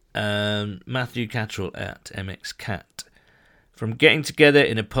 Matthew Cattrall at MX Cat. From getting together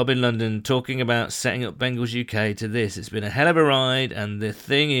in a pub in London, talking about setting up Bengals UK to this, it's been a hell of a ride, and the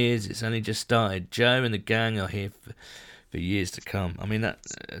thing is, it's only just started. Joe and the gang are here for years to come. I mean,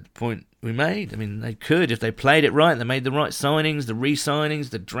 that's the point we made. I mean, they could, if they played it right, they made the right signings, the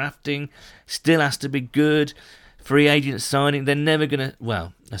re-signings, the drafting still has to be good. Free agent signing, they're never going to,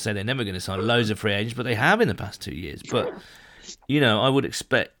 well, I say they're never going to sign loads of free agents, but they have in the past 2 years. But, I would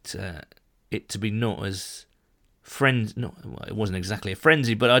expect it to be not as it wasn't exactly a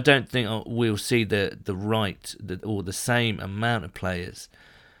frenzy, but I don't think we'll see the same amount of players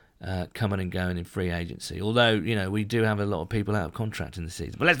coming and going in free agency. Although, we do have a lot of people out of contract in the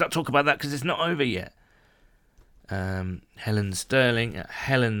season. But let's not talk about that because it's not over yet. Helen Sterling,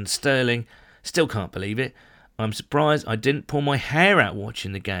 still can't believe it. I'm surprised I didn't pull my hair out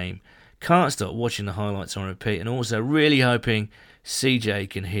watching the game. Can't stop watching the highlights on repeat, and also really hoping CJ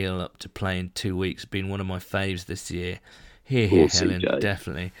can heal up to play in 2 weeks. Been one of my faves this year. Here, Helen, CJ.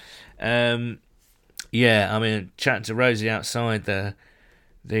 Definitely. Chatting to Rosie outside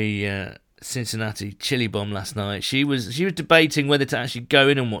the Cincinnati chili bomb last night. She was debating whether to actually go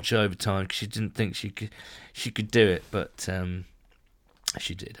in and watch overtime because she didn't think she could do it, but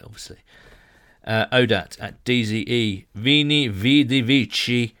she did, obviously. Odat at DZE. Vini Vidi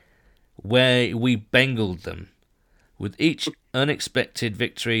Vici, where we Bengaled them. With each unexpected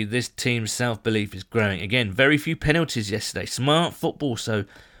victory, this team's self-belief is growing. Again, very few penalties yesterday. Smart football, so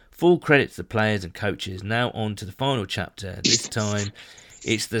full credit to the players and coaches. Now on to the final chapter. This time,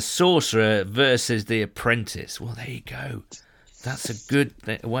 it's the sorcerer versus the apprentice. Well, there you go. That's a good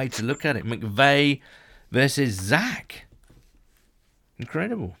way to look at it. McVay versus Zach.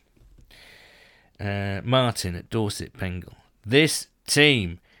 Incredible. Martin at Dorset Bengal. This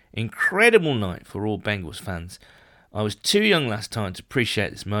team, incredible night for all Bengals fans. I was too young last time to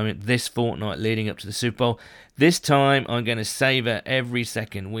appreciate this moment, this fortnight leading up to the Super Bowl. This time, I'm going to savour every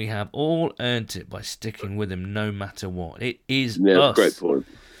second. We have all earned it by sticking with him no matter what. It is us. Great point.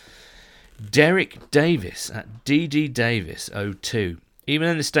 Derek Davis at DD Davis 02. Even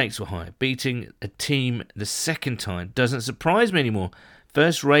though the stakes were high, beating a team the second time doesn't surprise me anymore.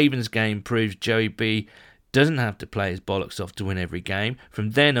 First Ravens game proves Joey B doesn't have to play his bollocks off to win every game.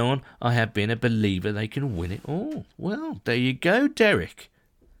 From then on, I have been a believer they can win it all. Well, there you go, Derek.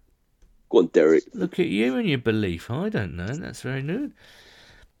 Go on, Derek. Look at you and your belief. I don't know. That's very good.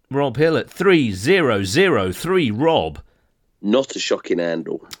 Rob Hill at 3003. Rob. Not a shocking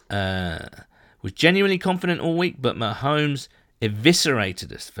handle. Was genuinely confident all week, but Mahomes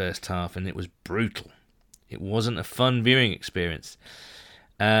eviscerated us first half, and it was brutal. It wasn't a fun viewing experience.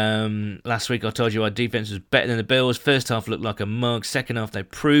 Last week I told you our defense was better than the Bills. First half looked like a mug. Second half they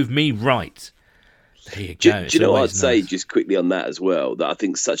proved me right. There you do go. you know what I'd nice. say just quickly on that as well? That I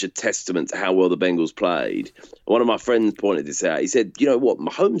think is such a testament to how well the Bengals played. One of my friends pointed this out. He said, "You know what?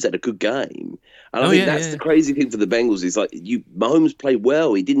 Mahomes had a good game." And I think that's the crazy thing for the Bengals is like Mahomes played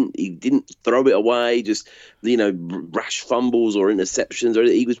well. He didn't throw it away, just rash fumbles or interceptions. Or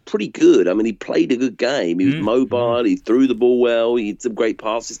he was pretty good. I mean, he played a good game. He was mobile. He threw the ball well. He had some great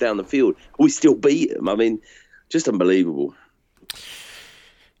passes down the field. We still beat him. I mean, just unbelievable.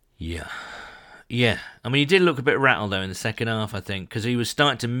 Yeah. I mean, he did look a bit rattled though in the second half, I think, because he was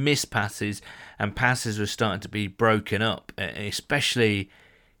starting to miss passes, and passes were starting to be broken up, especially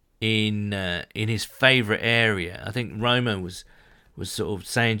in his favourite area. I think Romo was sort of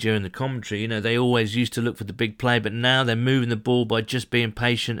saying during the commentary, they always used to look for the big play, but now they're moving the ball by just being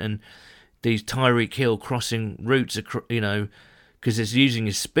patient, and these Tyreek Hill crossing routes, because it's using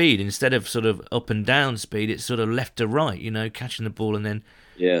his speed instead of sort of up and down speed. It's sort of left to right, catching the ball and then.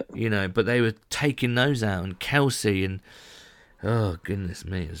 Yeah. But they were taking those out, and Kelsey, and oh goodness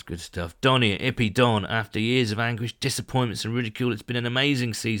me, it was good stuff. Donny, Ippy Don, after years of anguish, disappointments and ridicule, it's been an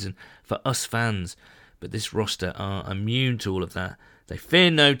amazing season for us fans, but this roster are immune to all of that. They fear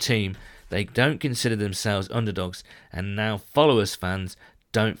no team, they don't consider themselves underdogs, and now followers fans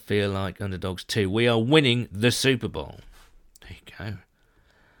don't feel like underdogs too. We are winning the Super Bowl. There you go.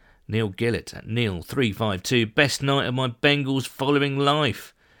 Neil Gillett at Neil352. Best night of my Bengals following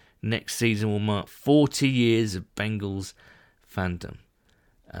life. Next season will mark 40 years of Bengals fandom.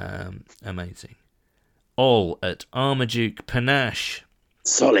 Amazing. All at Armaduke Panache.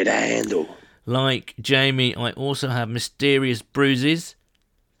 Solid handle. Like Jamie, I also have mysterious bruises.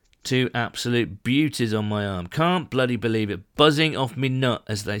 2 absolute beauties on my arm. Can't bloody believe it. Buzzing off me nut,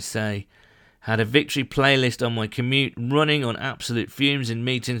 as they say. Had a victory playlist on my commute, running on absolute fumes in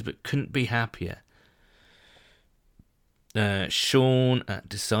meetings, but couldn't be happier. Sean at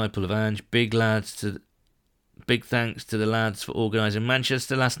Disciple of Ange, big thanks to the lads for organising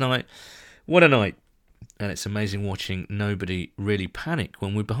Manchester last night. What a night! And it's amazing watching nobody really panic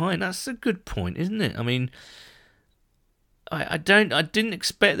when we're behind. That's a good point, isn't it? I mean, I didn't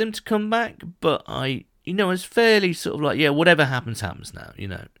expect them to come back, but it's fairly sort of like, yeah, whatever happens now,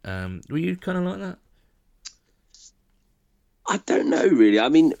 Were you kind of like that? I don't know, really. I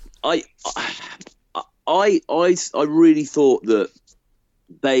mean, I really thought that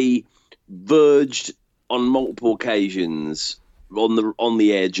they verged on multiple occasions on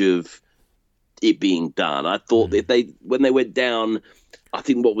the edge of it being done. I thought that when they went down, I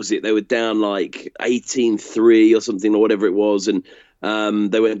think, what was it? They were down like 18-3 or something, or whatever it was, and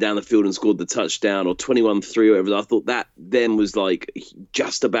they went down the field and scored the touchdown, or 21-3 or whatever. I thought that then was like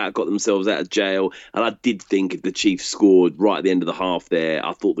just about got themselves out of jail. And I did think if the Chiefs scored right at the end of the half there,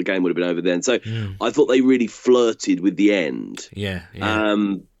 I thought the game would have been over then. So I thought they really flirted with the end. Yeah.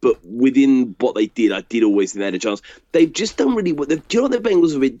 But within what they did, I did always think they had a chance. They've just done really what. Do you know what the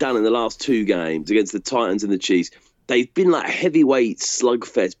Bengals have been done in the last 2 games against the Titans and the Chiefs? They've been like a heavyweight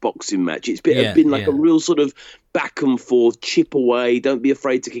slugfest boxing match. It's been like a real sort of back and forth, chip away. Don't be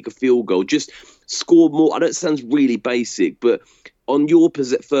afraid to kick a field goal. Just score more. I know it sounds really basic, but on your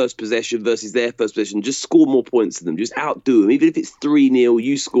first possession versus their first possession, just score more points than them. Just outdo them. Even if it's 3-0,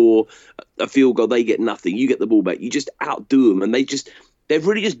 you score a field goal, they get nothing. You get the ball back. You just outdo them, and they've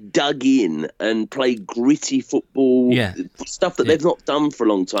really just dug in and played gritty football, stuff that they've not done for a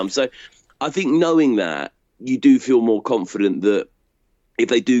long time. So I think knowing that, you do feel more confident that if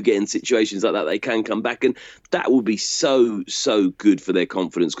they do get in situations like that, they can come back. And that would be so, so good for their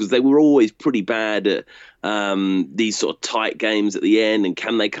confidence, because they were always pretty bad at these sort of tight games at the end. And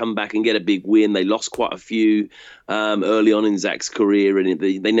can they come back and get a big win? They lost quite a few early on in Zach's career, and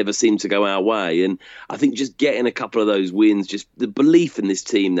they never seemed to go our way. And I think just getting a couple of those wins, just the belief in this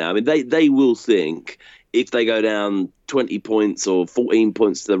team now, I mean, they will think if they go down 20 points or 14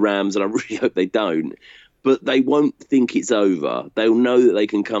 points to the Rams, and I really hope they don't, but they won't think it's over. They'll know that they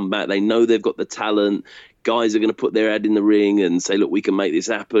can come back. They know they've got the talent. Guys are going to put their head in the ring and say, look, we can make this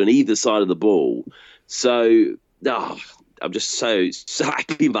happen, either side of the ball. So, I'm just so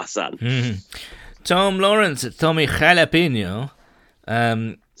happy, my son. Tom Lawrence at Tommy Jalapeno.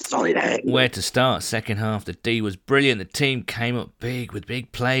 Solid. Where to start? Second half, the D was brilliant. The team came up big with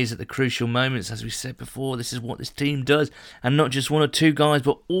big plays at the crucial moments. As we said before, this is what this team does. And not just one or two guys,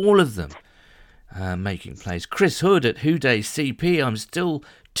 but all of them. Making plays. Chris Hood at Houday CP. I'm still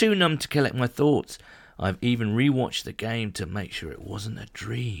too numb to collect my thoughts. I've even rewatched the game to make sure it wasn't a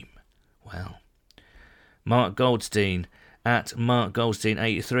dream. Well, Mark Goldstein at Mark Goldstein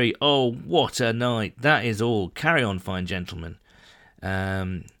 83. Oh, what a night. That is all. Carry on, fine gentlemen.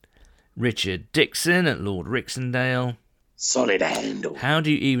 Richard Dixon at Lord Rixendale. Solid handle. How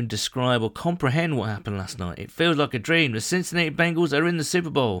do you even describe or comprehend what happened last night? It feels like a dream. The Cincinnati Bengals are in the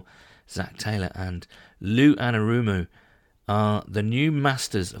Super Bowl. Zach Taylor and Lou Anarumo are the new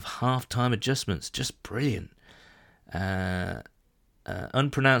masters of halftime adjustments. Just brilliant.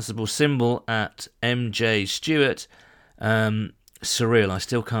 Unpronounceable symbol at MJ Stewart. Surreal. I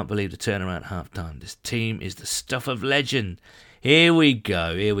still can't believe the turnaround at halftime. This team is the stuff of legend. Here we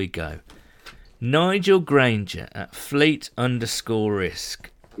go. Nigel Granger at Fleet_risk.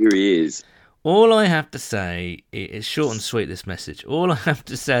 Here he is. All I have to say is short and sweet, this message. All I have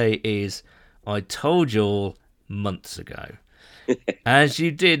to say is I told you all months ago. As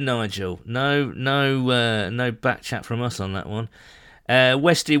you did, Nigel. No back chat from us on that one.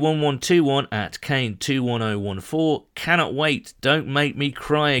 Westy1121 at Kane21014. Cannot wait. Don't make me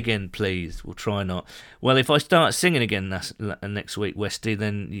cry again, please. We'll try not. Well, if I start singing again next week, Westy,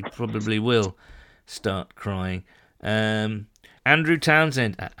 then you probably will start crying. Andrew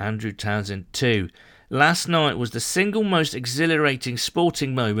Townsend at Andrew Townsend 2. Last night was the single most exhilarating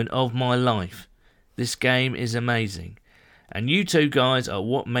sporting moment of my life. This game is amazing. And you two guys are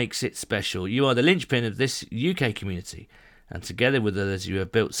what makes it special. You are the linchpin of this UK community. And together with others, you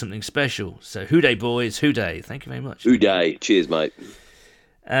have built something special. So, hooday, boys, hooday. Thank you very much. Hooday. Cheers, mate.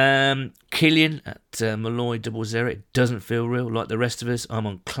 Killian at Malloy 00. It doesn't feel real like the rest of us. I'm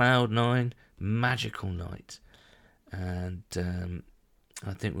on cloud 9. Magical night. And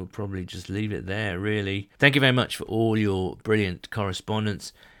I think we'll probably just leave it there, really. Thank you very much for all your brilliant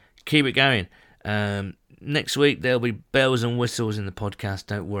correspondence. Keep it going. Next week, there'll be bells and whistles in the podcast,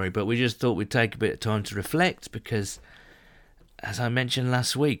 don't worry. But we just thought we'd take a bit of time to reflect because, as I mentioned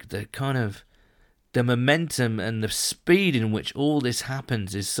last week, the momentum and the speed in which all this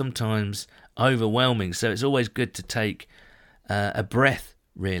happens is sometimes overwhelming. So it's always good to take a breath,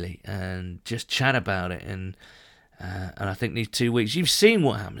 really, and just chat about it. And I think these 2 weeks, you've seen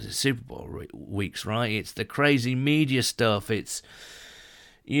what happens at Super Bowl weeks, right? It's the crazy media stuff. It's,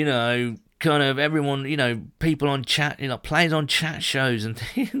 kind of everyone, people on chat, players on chat shows and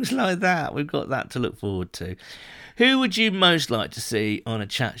things like that. We've got that to look forward to. Who would you most like to see on a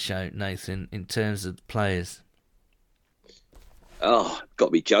chat show, Nathan, in terms of players? Oh, got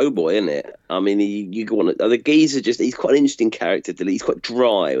to be Joe Boy, isn't it? I mean, the geezer he's quite an interesting character. He's quite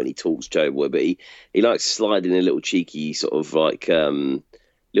dry when he talks, Joe Boy, but he likes sliding a little cheeky sort of like little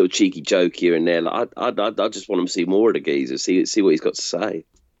cheeky joke here and there. Like, I just want him to see more of the geezer, see what he's got to say.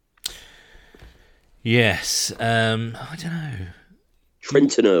 Yes, I don't know.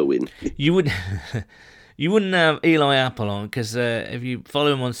 Trenton Irwin. You wouldn't have Eli Apple on because if you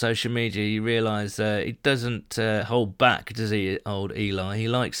follow him on social media, you realise he doesn't hold back, does he, old Eli? He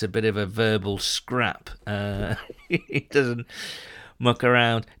likes a bit of a verbal scrap. He doesn't muck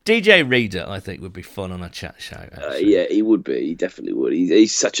around. DJ Reader, I think, would be fun on a chat show. Yeah, he would be. He definitely would.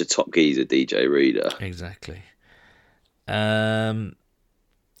 He's such a top geezer, DJ Reader. Exactly.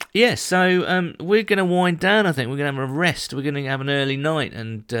 Yeah, so we're going to wind down, I think. We're going to have a rest. We're going to have an early night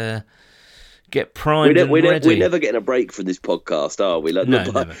and get primed and ready. We're never getting a break from this podcast, are we? Like, no,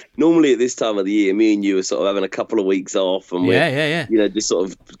 never. Normally at this time of the year, me and you are sort of having a couple of weeks off and we're just sort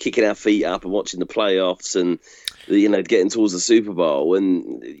of kicking our feet up and watching the playoffs and getting towards the Super Bowl.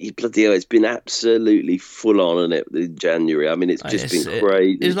 And bloody hell, it's been absolutely full on, isn't it, in January? I mean, it's just been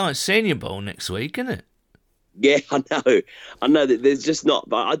crazy. It's like Senior Bowl next week, isn't it? Yeah, I know that there's just not,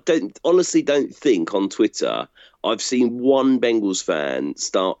 but I honestly don't think on Twitter I've seen one Bengals fan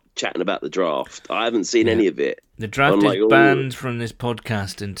start chatting about the draft. I haven't seen any of it. The draft is banned from this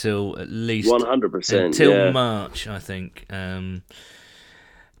podcast until at least 100%. Until March, I think.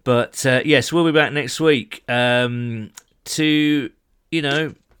 But yes, we'll be back next week to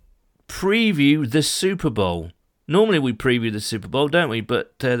preview the Super Bowl. Normally we preview the Super Bowl, don't we?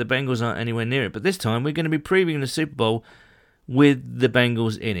 But the Bengals aren't anywhere near it. But this time we're going to be previewing the Super Bowl with the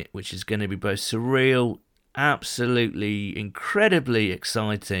Bengals in it, which is going to be both surreal, absolutely incredibly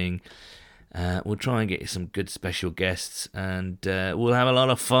exciting. We'll try and get you some good special guests, and we'll have a lot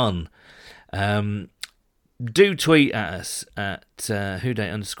of fun. Do tweet at us at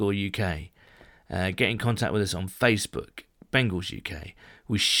Houday_UK. Get in contact with us on Facebook, Bengals UK.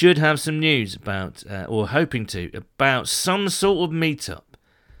 We should have some news about, or hoping to, about some sort of meetup.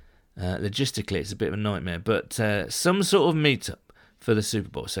 Logistically, it's a bit of a nightmare, but some sort of meetup for the Super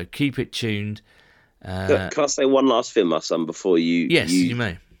Bowl. So keep it tuned. Can I say one last thing, my son, before you... Yes, you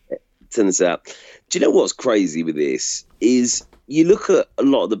may. Turns out. Do you know what's crazy with this? Is you look at a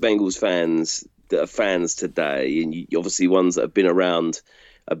lot of the Bengals fans that are fans today, and obviously ones that have been around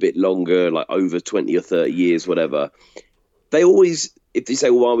a bit longer, like over 20 or 30 years, whatever, they always... If you say,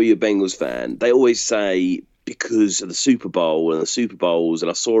 well, why were you a Bengals fan? They always say, because of the Super Bowl and the Super Bowls, and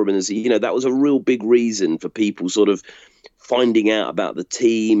I saw him, and that was a real big reason for people sort of finding out about the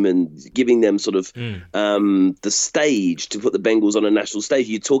team and giving them sort of the stage to put the Bengals on a national stage.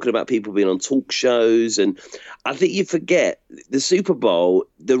 You're talking about people being on talk shows, and I think you forget the Super Bowl,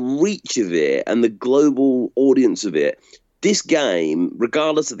 the reach of it and the global audience of it. This game,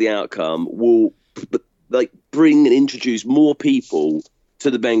 regardless of the outcome, will bring and introduce more people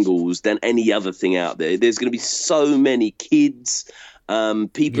to the Bengals than any other thing out there. There's going to be so many kids,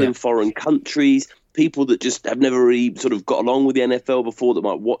 people in foreign countries, people that just have never really sort of got along with the NFL before that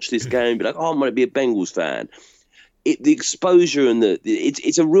might watch this game, be like, I might be a Bengals fan. The exposure and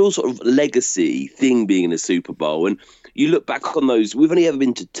it's a real sort of legacy thing being in the Super Bowl. And you look back on those, we've only ever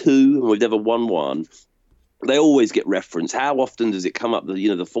been to 2 and we've never won one. They always get referenced. How often does it come up that, the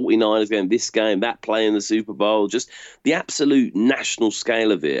 49ers game, this game, that play in the Super Bowl, just the absolute national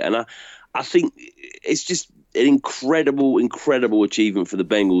scale of it. And I think it's just an incredible achievement for the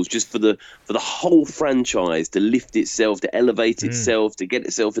Bengals, just for the whole franchise to lift itself, to elevate itself, to get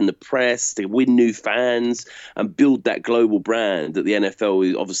itself in the press, to win new fans and build that global brand that the NFL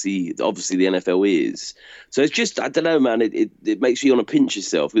is obviously the NFL is. So it's just, I don't know, man, it makes you want to pinch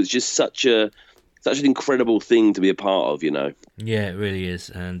yourself. It's just such an incredible thing to be a part of, Yeah, it really is.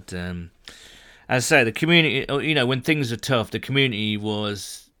 And as I say, the community, when things are tough, the community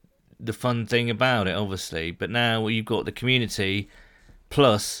was the fun thing about it, obviously. But now you've got the community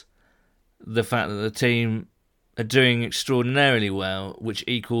plus the fact that the team are doing extraordinarily well, which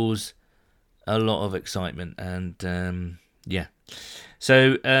equals a lot of excitement. And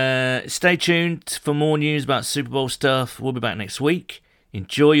so stay tuned for more news about Super Bowl stuff. We'll be back next week.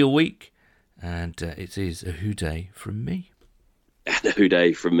 Enjoy your week. And it is a hoo-day from me. And a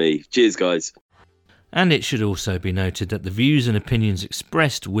hoo-day from me. Cheers, guys. And it should also be noted that the views and opinions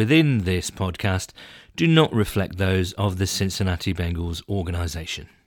expressed within this podcast do not reflect those of the Cincinnati Bengals organisation.